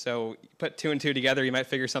 So put two and two together, you might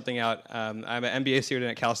figure something out. I'm an MBA student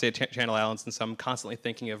at Cal State Channel Islands, and so I'm constantly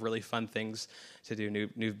thinking of really fun things to do,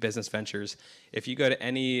 new business ventures. If you go to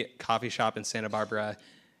any coffee shop in Santa Barbara,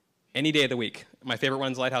 any day of the week, my favorite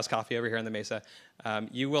one's Lighthouse Coffee over here in the Mesa,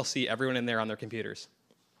 you will see everyone in there on their computers.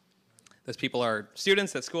 Those people are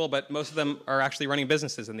students at school, but most of them are actually running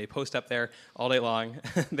businesses, and they post up there all day long.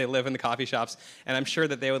 They live in the coffee shops, and I'm sure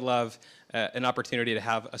that they would love an opportunity to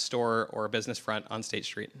have a store or a business front on State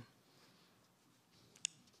Street.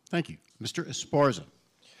 Thank you. Mr. Esparza.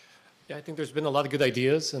 Yeah, I think there's been a lot of good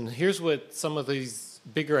ideas, and here's what some of these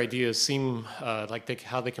bigger ideas seem like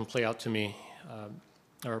how they can play out to me,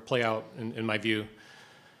 or play out in my view.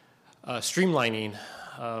 Streamlining.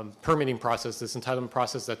 Permitting process, this entitlement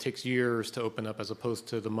process that takes years to open up as opposed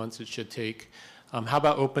to the months it should take. How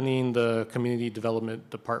about opening the community development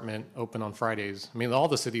department open on Fridays? I mean, all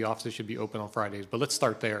the city offices should be open on Fridays, but let's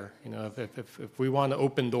start there. You know, if we want to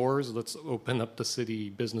open doors, let's open up the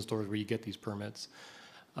city business doors where you get these permits.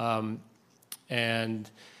 And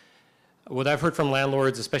what I've heard from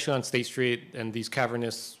landlords, especially on State Street and these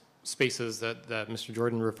cavernous spaces that Mr.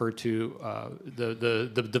 Jordan referred to,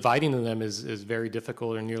 the dividing of them is very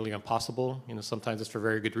difficult or nearly impossible. You know, sometimes it's for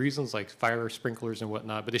very good reasons, like fire sprinklers and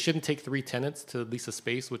whatnot. But it shouldn't take 3 tenants to lease a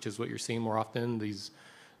space, which is what you're seeing more often. These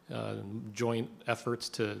joint efforts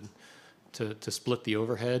to split the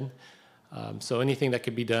overhead. So anything that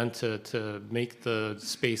could be done to make the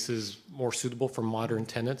spaces more suitable for modern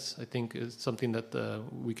tenants, I think, is something that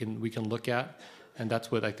we can look at. And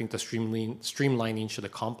that's what I think the streamlining should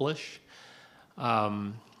accomplish.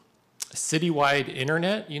 Citywide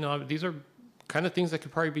internet, you know, these are kind of things that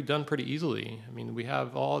could probably be done pretty easily. I mean, we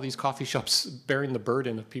have all these coffee shops bearing the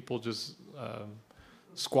burden of people just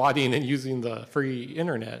squatting and using the free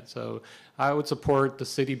internet. So I would support the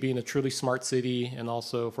city being a truly smart city, and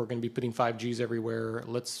also if we're going to be putting 5Gs everywhere,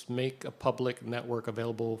 let's make a public network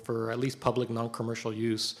available for at least public non-commercial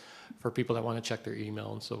use for people that want to check their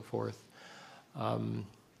email and so forth.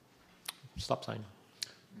 Stop sign.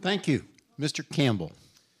 Thank you. Mr. Campbell.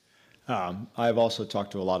 I've also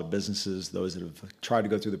talked to a lot of businesses, those that have tried to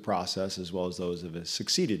go through the process as well as those that have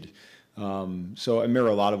succeeded So I mirror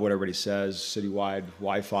a lot of what everybody says. Citywide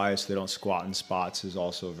Wi-Fi, so they don't squat in spots, is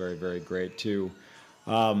also very, very great too.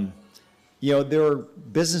 There are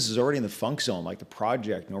businesses already in the funk zone, like the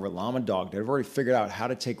Project and over at Llama Dog. They've already figured out how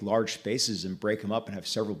to take large spaces and break them up and have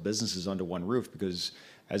several businesses under one roof because,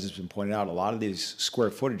 as has been pointed out, a lot of these square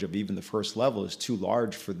footage of even the first level is too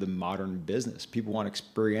large for the modern business. People want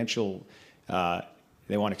experiential,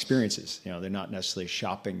 they want experiences. They're not necessarily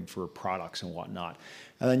shopping for products and whatnot.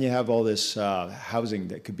 And then you have all this housing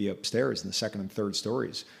that could be upstairs in the second and third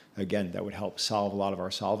stories. Again, that would help solve a lot of our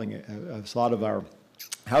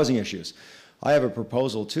housing issues. I have a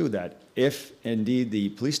proposal too that if indeed the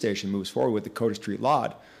police station moves forward with the Coda Street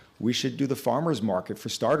lot, we should do the farmers market for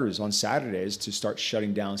starters on Saturdays to start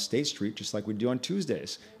shutting down State Street just like we do on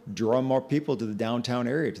Tuesdays. Draw more people to the downtown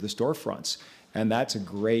area, to the storefronts. And that's a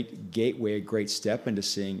great gateway, a great step into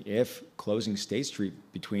seeing if closing State Street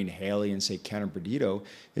between Haley and, say, Ken and Perdido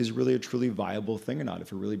is really a truly viable thing or not,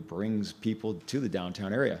 if it really brings people to the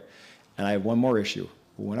downtown area. And I have one more issue.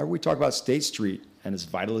 Whenever we talk about State Street and its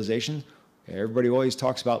vitalization, everybody always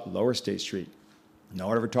talks about Lower State Street. No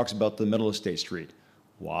one ever talks about the middle of State Street.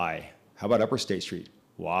 Why? How about Upper State Street?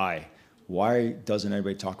 Why? Why doesn't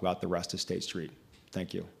anybody talk about the rest of State Street?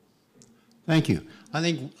 Thank you. Thank you.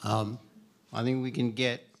 I think we can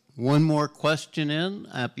get one more question in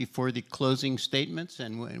before the closing statements,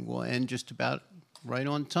 and we'll end just about right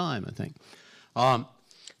on time, I think.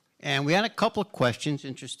 And we had a couple of questions,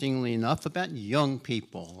 interestingly enough, about young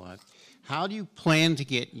people. How do you plan to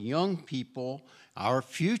get young people, our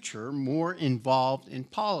future, more involved in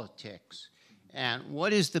politics? And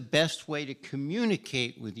what is the best way to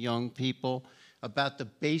communicate with young people about the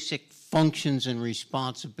basic functions and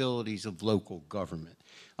responsibilities of local government?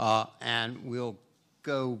 And we'll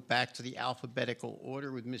go back to the alphabetical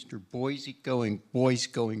order with Mr. Boyce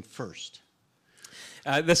going first.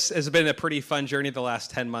 This has been a pretty fun journey the last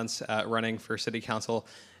 10 months running for City Council.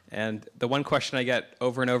 And the one question I get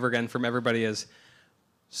over and over again from everybody is,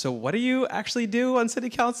 so what do you actually do on City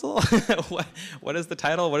Council? What is the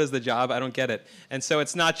title? What is the job? I don't get it. And so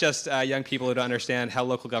it's not just young people who don't understand how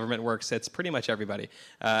local government works. It's pretty much everybody.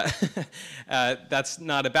 That's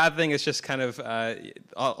not a bad thing. It's just kind of a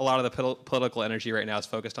lot of the political energy right now is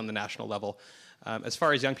focused on the national level. As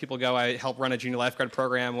far as young people go, I help run a junior lifeguard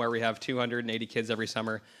program where we have 280 kids every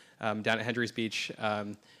summer down at Hendry's Beach.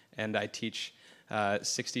 And I teach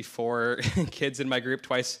 64 kids in my group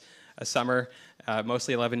twice a summer,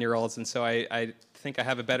 mostly 11-year-olds. And so I think I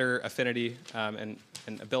have a better affinity and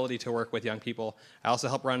ability to work with young people. I also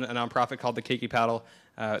help run a nonprofit called the Keiki Paddle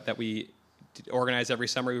that we organize every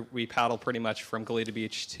summer. We paddle pretty much from Goleta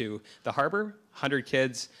Beach to the harbor, 100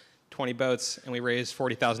 kids, 20 boats, and we raise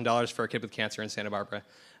 $40,000 for a kid with cancer in Santa Barbara.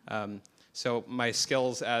 So my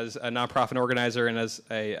skills as a nonprofit organizer and as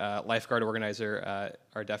a lifeguard organizer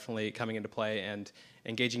are definitely coming into play, and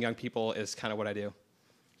engaging young people is kind of what I do.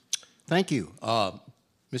 Thank you.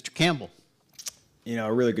 Mr. Campbell.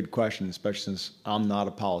 A really good question, especially since I'm not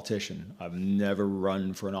a politician. I've never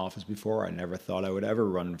run for an office before. I never thought I would ever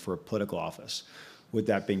run for a political office. With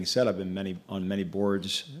that being said, I've been on many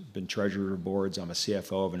boards, been treasurer of boards. I'm a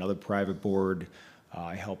CFO of another private board.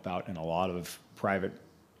 I help out in a lot of private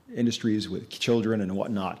industries with children and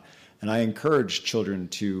whatnot. And I encourage children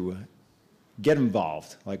to get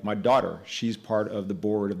involved. Like my daughter, she's part of the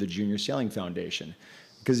board of the Junior Sailing Foundation.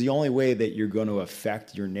 Because the only way that you're going to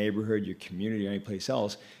affect your neighborhood, your community, or any place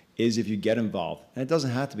else is if you get involved. And it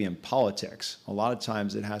doesn't have to be in politics. A lot of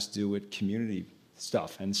times it has to do with community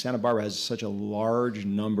stuff. And Santa Barbara has such a large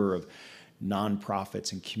number of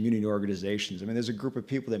nonprofits and community organizations. I mean, there's a group of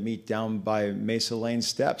people that meet down by Mesa Lane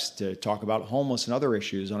steps to talk about homeless and other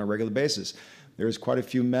issues on a regular basis. There's quite a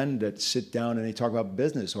few men that sit down and they talk about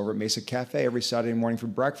business over at Mesa Cafe every Saturday morning for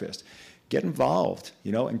breakfast. Get involved,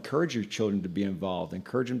 encourage your children to be involved,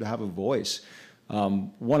 encourage them to have a voice.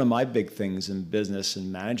 One of my big things in business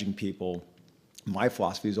and managing people, my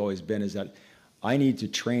philosophy has always been is that I need to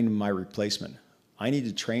train my replacement. I need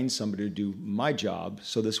to train somebody to do my job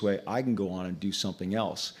so this way I can go on and do something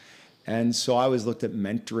else. And so I always looked at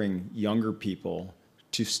mentoring younger people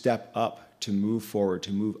to step up, to move forward,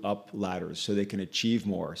 to move up ladders so they can achieve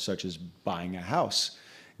more, such as buying a house,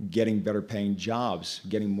 getting better paying jobs,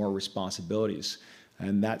 getting more responsibilities.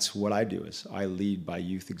 And that's what I do, is I lead by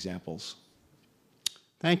youth examples.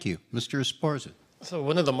 Thank you. Mr. Esparza. So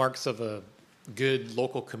one of the marks of a good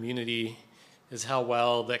local community is how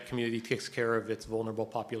well that community takes care of its vulnerable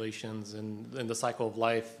populations. And in the cycle of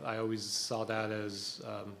life, I always saw that as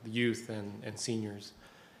youth and seniors.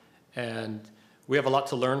 And we have a lot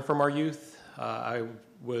to learn from our youth. I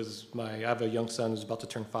have a young son who's about to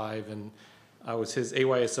turn 5, and I was his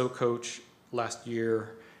AYSO coach last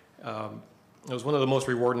year. It was one of the most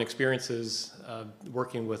rewarding experiences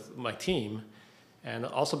working with my team, and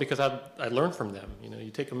also because I learned from them. You know,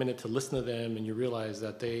 you take a minute to listen to them, and you realize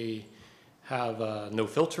that they have no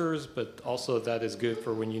filters, but also that is good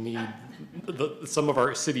for when you need some of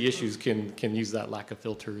our city issues can use that lack of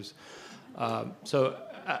filters. So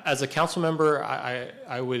as a council member,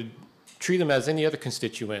 I would treat them as any other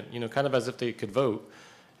constituent, you know, kind of as if they could vote.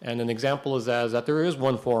 And an example is that there is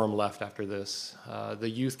one forum left after this. The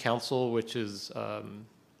Youth Council, which is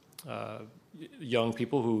young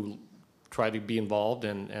people who try to be involved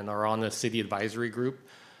and are on the city advisory group,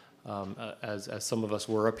 as some of us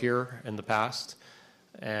were up here in the past.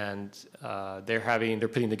 And they're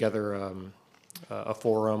putting together a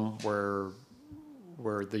forum where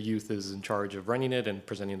the youth is in charge of running it and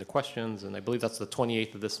presenting the questions. And I believe that's the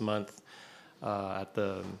 28th of this month at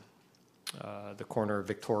the corner of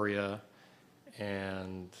Victoria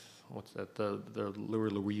and what's that, the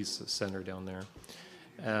Louise Center down there.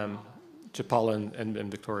 Chapala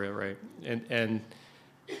and Victoria, right?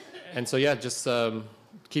 And so yeah, just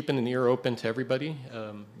keeping an ear open to everybody,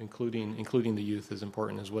 including the youth, is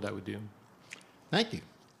important, is what I would do. Thank you.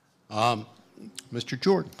 Mr.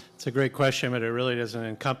 Jordan. It's a great question, but it really doesn't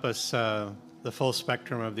encompass the full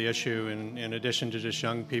spectrum of the issue. In addition to just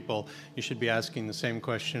young people, you should be asking the same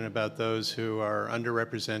question about those who are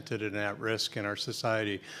underrepresented and at risk in our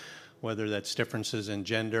society, whether that's differences in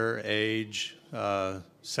gender, age,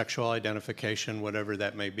 sexual identification, whatever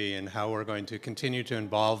that may be, and how we're going to continue to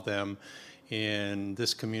involve them in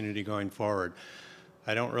this community going forward.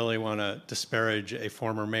 I don't really want to disparage a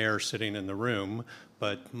former mayor sitting in the room,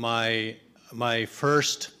 but my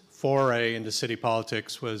first foray into city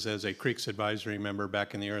politics was as a Creeks advisory member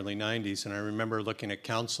back in the early 90s, and I remember looking at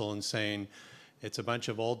council and saying, it's a bunch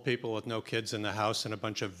of old people with no kids in the house and a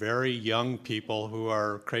bunch of very young people who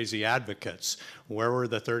are crazy advocates. Where were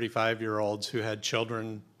the 35-year-olds who had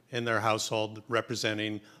children in their household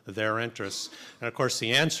representing their interests? And of course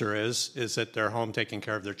the answer is that they're home taking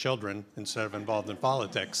care of their children instead of involved in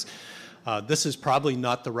politics. This is probably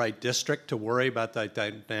not the right district to worry about that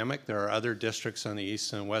dynamic. There are other districts on the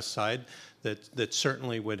east and west side that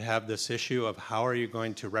certainly would have this issue of how are you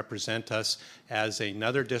going to represent us as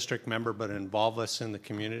another district member but involve us in the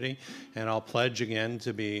community. And I'll pledge again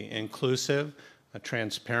to be inclusive,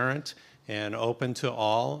 transparent, and open to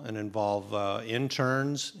all, and involve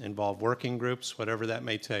interns, involve working groups, whatever that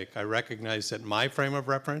may take. I recognize that my frame of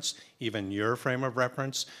reference, even your frame of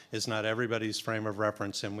reference, is not everybody's frame of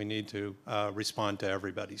reference, and we need to respond to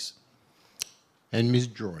everybody's. And Ms.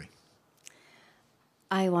 Jori.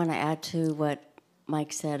 I want to add to what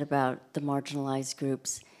Mike said about the marginalized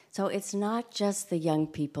groups. So it's not just the young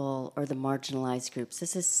people or the marginalized groups.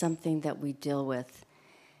 This is something that we deal with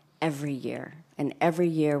every year. And every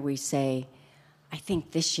year we say, I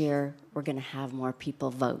think this year we're going to have more people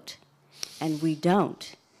vote. And we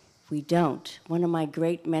don't. We don't. One of my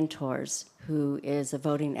great mentors, who is a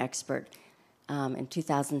voting expert, in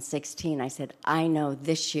 2016, I said, I know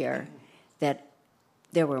this year that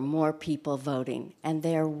there were more people voting, and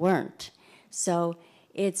there weren't. So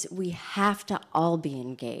we have to all be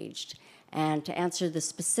engaged. And to answer the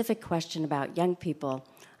specific question about young people,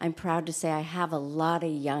 I'm proud to say I have a lot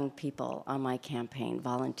of young people on my campaign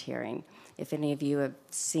volunteering. If any of you have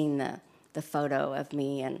seen the photo of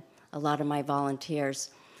me and a lot of my volunteers,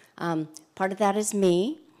 part of that is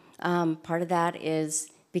me. Part of that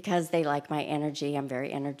is because they like my energy. I'm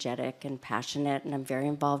very energetic and passionate, and I'm very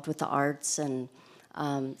involved with the arts and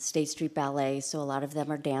State Street Ballet, so a lot of them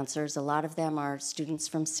are dancers. A lot of them are students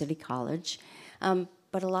from City College.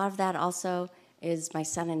 But a lot of that also is my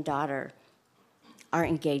son and daughter are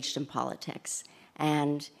engaged in politics.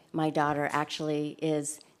 And my daughter actually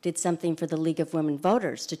did something for the League of Women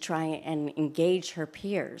Voters to try and engage her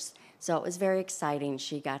peers. So it was very exciting.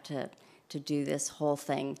 She got to do this whole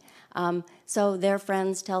thing. So their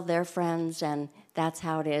friends tell their friends, and that's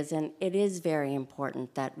how it is. And it is very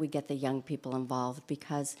important that we get the young people involved,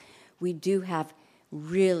 because we do have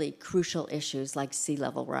really crucial issues like sea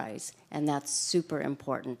level rise, and that's super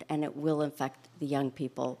important, and it will affect the young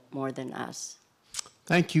people more than us.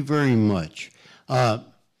 Thank you very much.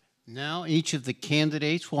 Now each of the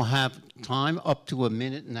candidates will have time up to 1.5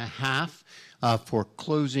 minutes for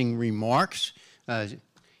closing remarks.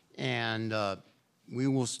 And we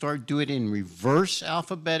will do it in reverse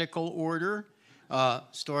alphabetical order,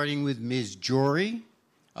 starting with Ms. Jori,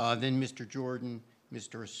 then Mr. Jordan,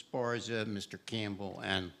 Mr. Esparza, Mr. Campbell,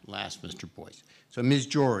 and last, Mr. Boise. So Ms.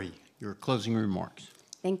 Jori, your closing remarks.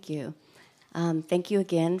 Thank you. Thank you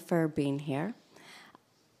again for being here.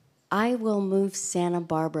 I will move Santa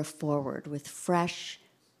Barbara forward with fresh,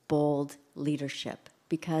 bold leadership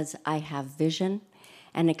because I have vision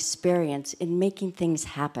and experience in making things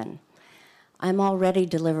happen. I'm already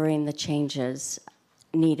delivering the changes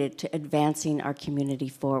needed to advancing our community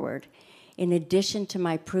forward. In addition to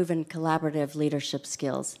my proven collaborative leadership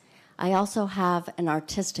skills, I also have an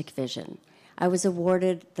artistic vision. I was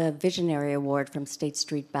awarded the Visionary Award from State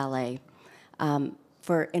Street Ballet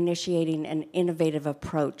for initiating an innovative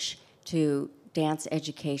approach to dance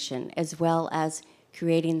education, as well as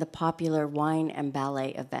creating the popular wine and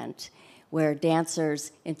ballet event, where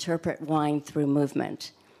dancers interpret wine through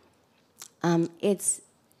movement. It's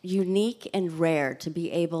unique and rare to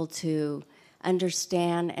be able to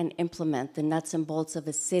understand and implement the nuts and bolts of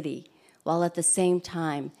a city, while at the same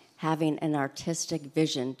time having an artistic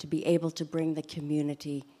vision to be able to bring the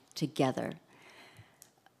community together.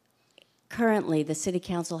 Currently, the City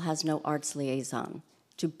Council has no arts liaison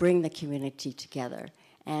to bring the community together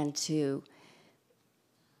and to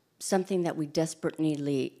something that we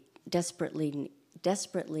desperately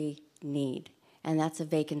need, and that's a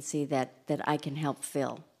vacancy that I can help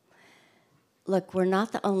fill. Look, we're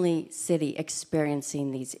not the only city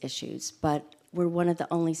experiencing these issues, but we're one of the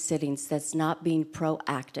only cities that's not being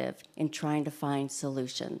proactive in trying to find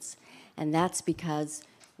solutions. And that's because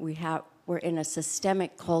we're in a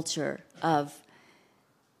systemic culture of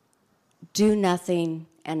do nothing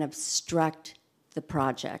and obstruct the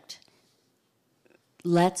project.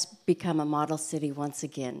 Let's become a model city once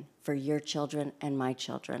again for your children and my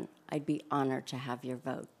children. I'd be honored to have your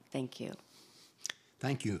vote. Thank you.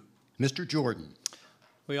 Thank you. Mr. Jordan.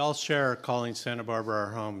 We all share calling Santa Barbara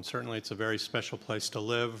our home. Certainly it's a very special place to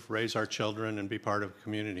live, raise our children, and be part of a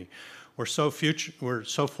community. We're so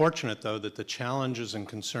fortunate, though, that the challenges and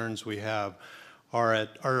concerns we have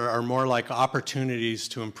are more like opportunities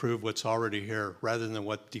to improve what's already here, rather than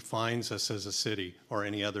what defines us as a city or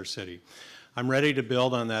any other city. I'm ready to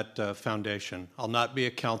build on that foundation. I'll not be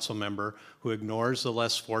a council member who ignores the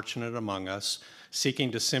less fortunate among us,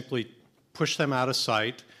 seeking to simply push them out of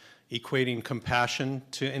sight, equating compassion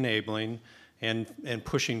to enabling, and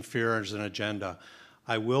pushing fear as an agenda.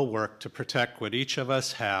 I will work to protect what each of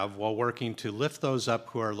us have while working to lift those up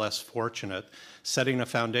who are less fortunate, setting a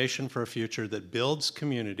foundation for a future that builds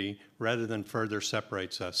community rather than further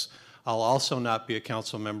separates us. I'll also not be a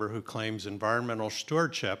council member who claims environmental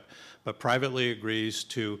stewardship, but privately agrees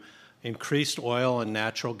to increased oil and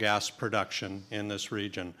natural gas production in this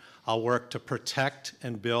region. I'll work to protect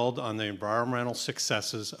and build on the environmental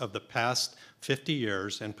successes of the past 50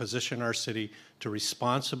 years and position our city to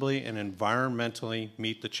responsibly and environmentally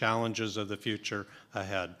meet the challenges of the future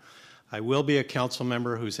ahead. I will be a council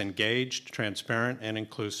member who's engaged, transparent, and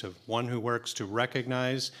inclusive, one who works to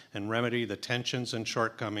recognize and remedy the tensions and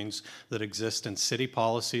shortcomings that exist in city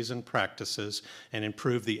policies and practices and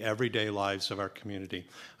improve the everyday lives of our community.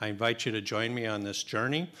 I invite you to join me on this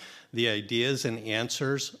journey. The ideas and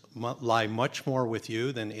answers lie much more with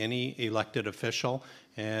you than any elected official,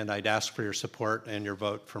 and I'd ask for your support and your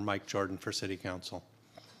vote for Mike Jordan for City Council.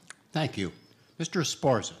 Thank you. Mr.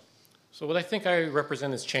 Esparza. So what I think I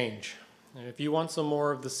represent is change. And if you want some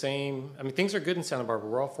more of the same, I mean, things are good in Santa Barbara.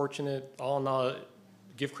 We're all fortunate. All in all,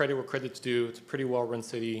 give credit where credit's due. It's a pretty well-run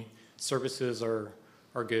city. Services are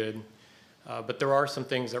good. But there are some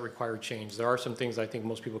things that require change. There are some things I think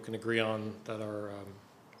most people can agree on that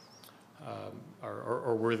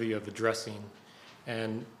are worthy of addressing.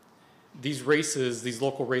 And these races, these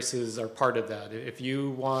local races are part of that. If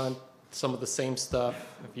you want some of the same stuff,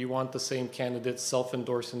 if you want the same candidates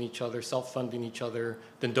self-endorsing each other, self-funding each other,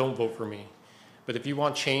 then don't vote for me. But if you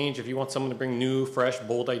want change, if you want someone to bring new, fresh,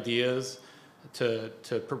 bold ideas to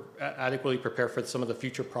adequately prepare for some of the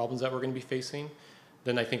future problems that we're going to be facing,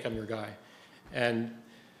 then I think I'm your guy. And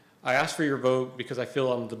I asked for your vote because I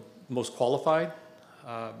feel I'm the most qualified.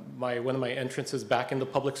 One of my entrances back into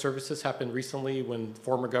public services happened recently when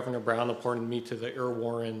former Governor Brown appointed me to the Earl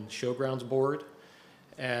Warren Showgrounds Board.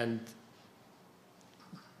 And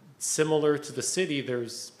similar to the city,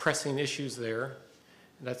 there's pressing issues there.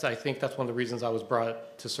 I think that's one of the reasons I was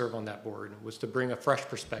brought to serve on that board, was to bring a fresh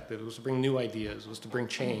perspective, was to bring new ideas, was to bring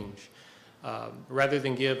change. Rather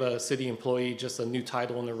than give a city employee just a new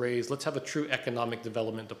title and a raise, let's have a true economic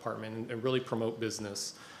development department and really promote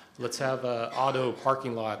business. Let's have auto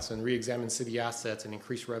parking lots and re-examine city assets and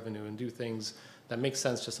increase revenue and do things that make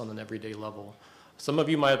sense just on an everyday level. Some of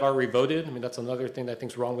you might have already voted. I mean, that's another thing that I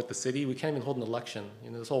think is wrong with the city. We can't even hold an election.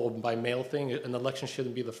 You know, this whole by mail thing, an election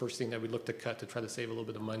shouldn't be the first thing that we look to cut to try to save a little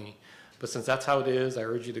bit of money. But since that's how it is, I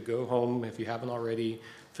urge you to go home, if you haven't already,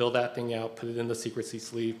 fill that thing out, put it in the secrecy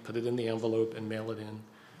sleeve, put it in the envelope, and mail it in.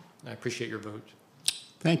 I appreciate your vote.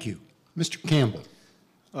 Thank you. Mr. Campbell.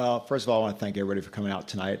 First of all, I want to thank everybody for coming out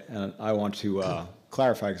tonight. And I want to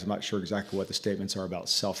clarify, because I'm not sure exactly what the statements are about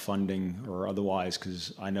self-funding or otherwise,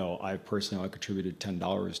 because I know I personally only contributed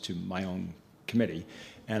 $10 to my own committee,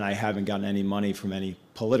 and I haven't gotten any money from any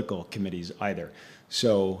political committees either.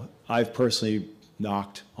 So I've personally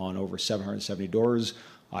knocked on over 770 doors.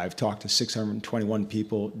 I've talked to 621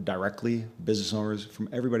 people directly, business owners from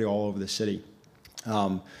everybody all over the city.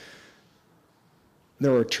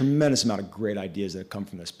 There were a tremendous amount of great ideas that come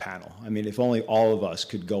from this panel. I mean, if only all of us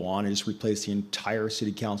could go on and just replace the entire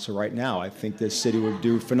city council right now, I think this city would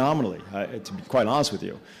do phenomenally, to be quite honest with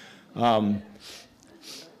you.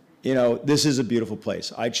 You know, this is a beautiful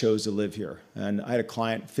place. I chose to live here. And I had a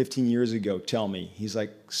client 15 years ago tell me, he's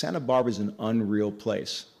like, Santa Barbara is an unreal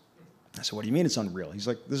place. I said, what do you mean it's unreal? He's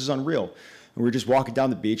like, this is unreal. And we were just walking down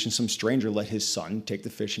the beach, and some stranger let his son take the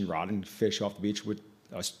fishing rod and fish off the beach with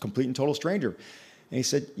a complete and total stranger. And he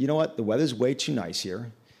said, you know what, the weather's way too nice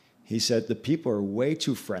here. He said, the people are way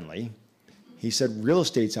too friendly. He said, real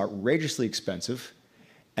estate's outrageously expensive,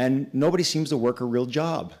 and nobody seems to work a real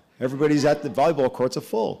job. Everybody's at the volleyball courts are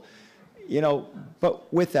full. You know,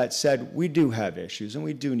 but with that said, we do have issues, and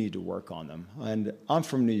we do need to work on them. And I'm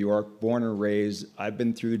from New York, born and raised. I've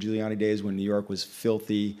been through the Giuliani days when New York was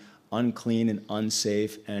filthy, unclean, and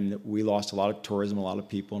unsafe, and we lost a lot of tourism, a lot of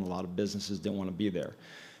people, and a lot of businesses didn't want to be there.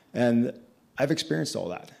 And I've experienced all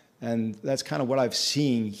that, and that's kind of what I've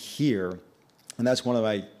seen here, and that's one of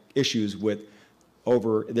my issues with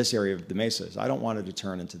over this area of the Mesas. I don't want it to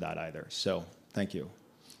turn into that either, so thank you.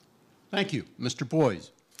 Thank you. Mr. Boise.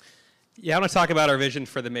 Yeah, I want to talk about our vision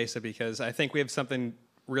for the Mesa because I think we have something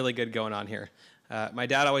really good going on here. My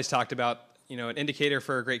dad always talked about, you know, an indicator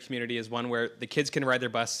for a great community is one where the kids can ride their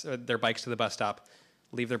bikes to the bus stop,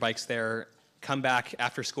 leave their bikes there, come back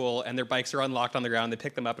after school, and their bikes are unlocked on the ground. They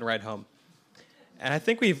pick them up and ride home. And I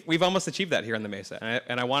think we've almost achieved that here in the Mesa.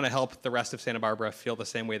 And I want to help the rest of Santa Barbara feel the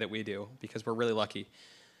same way that we do because we're really lucky.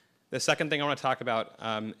 The second thing I want to talk about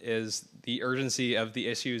is the urgency of the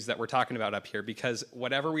issues that we're talking about up here because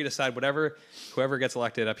whatever we decide, whoever gets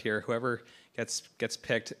elected up here, whoever gets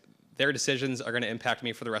picked, their decisions are going to impact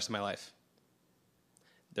me for the rest of my life.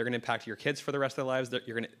 They're going to impact your kids for the rest of their lives. They're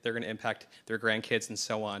going to impact their grandkids and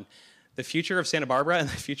so on. The future of Santa Barbara and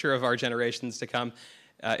the future of our generations to come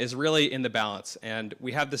is really in the balance. And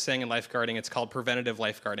we have this saying in lifeguarding, it's called preventative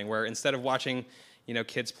lifeguarding, where instead of watching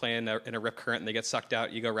kids play in a rip current and they get sucked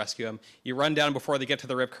out, you go rescue them. You run down before they get to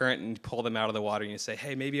the rip current and pull them out of the water and you say,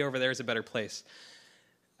 hey, maybe over there is a better place.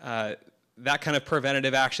 That kind of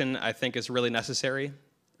preventative action, I think, is really necessary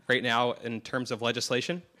right now in terms of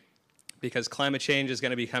legislation because climate change is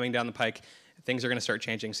going to be coming down the pike. Things are going to start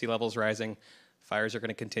changing. Sea levels rising. Fires are going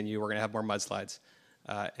to continue. We're going to have more mudslides.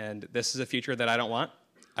 And this is a future that I don't want.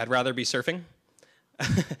 I'd rather be surfing.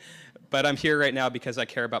 But I'm here right now because I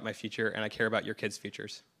care about my future and I care about your kids'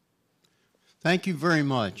 futures. Thank you very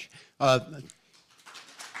much. Thank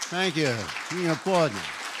you. You can applaud me.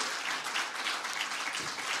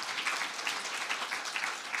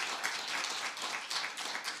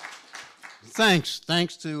 Thanks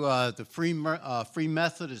to the Free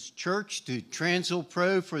Methodist Church, to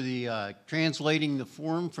Transilpro for the translating the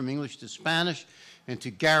forum from English to Spanish, and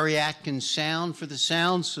to Gary Atkins Sound for the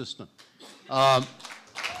sound system.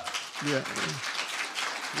 Yeah,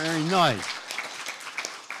 very nice.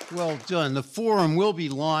 Well done. The forum will be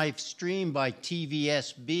live streamed by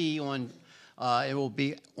TVSB on. It will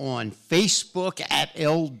be on Facebook at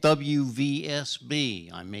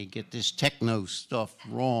LWVSB. I may get this techno stuff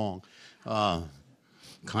wrong.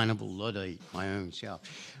 Kind of a Luddite, my own self.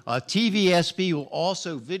 TVSB will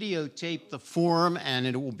also videotape the forum, and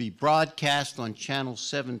it will be broadcast on channel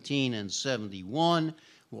 17 and 71.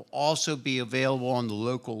 Will also be available on the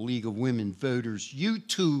local League of Women Voters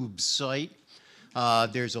YouTube site.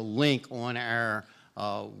 There's a link on our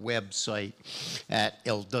website at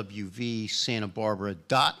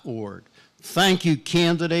lwvsantabarbara.org. Thank you,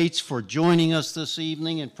 candidates, for joining us this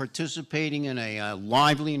evening and participating in a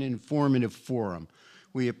lively and informative forum.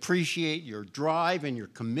 We appreciate your drive and your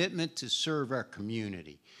commitment to serve our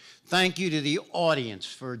community. Thank you to the audience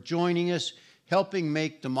for joining us, helping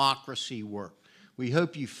make democracy work. We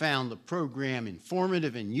hope you found the program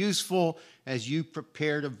informative and useful as you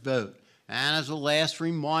prepare to vote. And as a last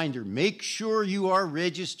reminder, make sure you are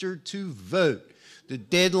registered to vote. The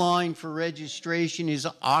deadline for registration is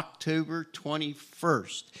October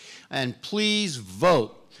 21st. And please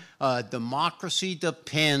vote. Democracy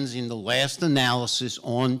depends, in the last analysis,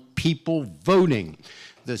 on people voting.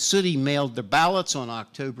 The city mailed the ballots on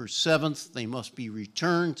October 7th. They must be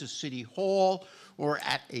returned to City Hall or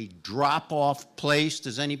at a drop-off place.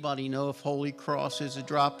 Does anybody know if Holy Cross is a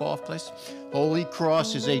drop-off place? Holy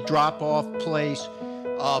Cross is a drop-off place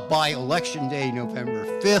by Election Day, November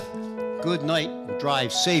 5th. Good night and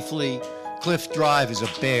drive safely. Cliff Drive is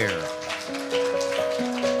a bear.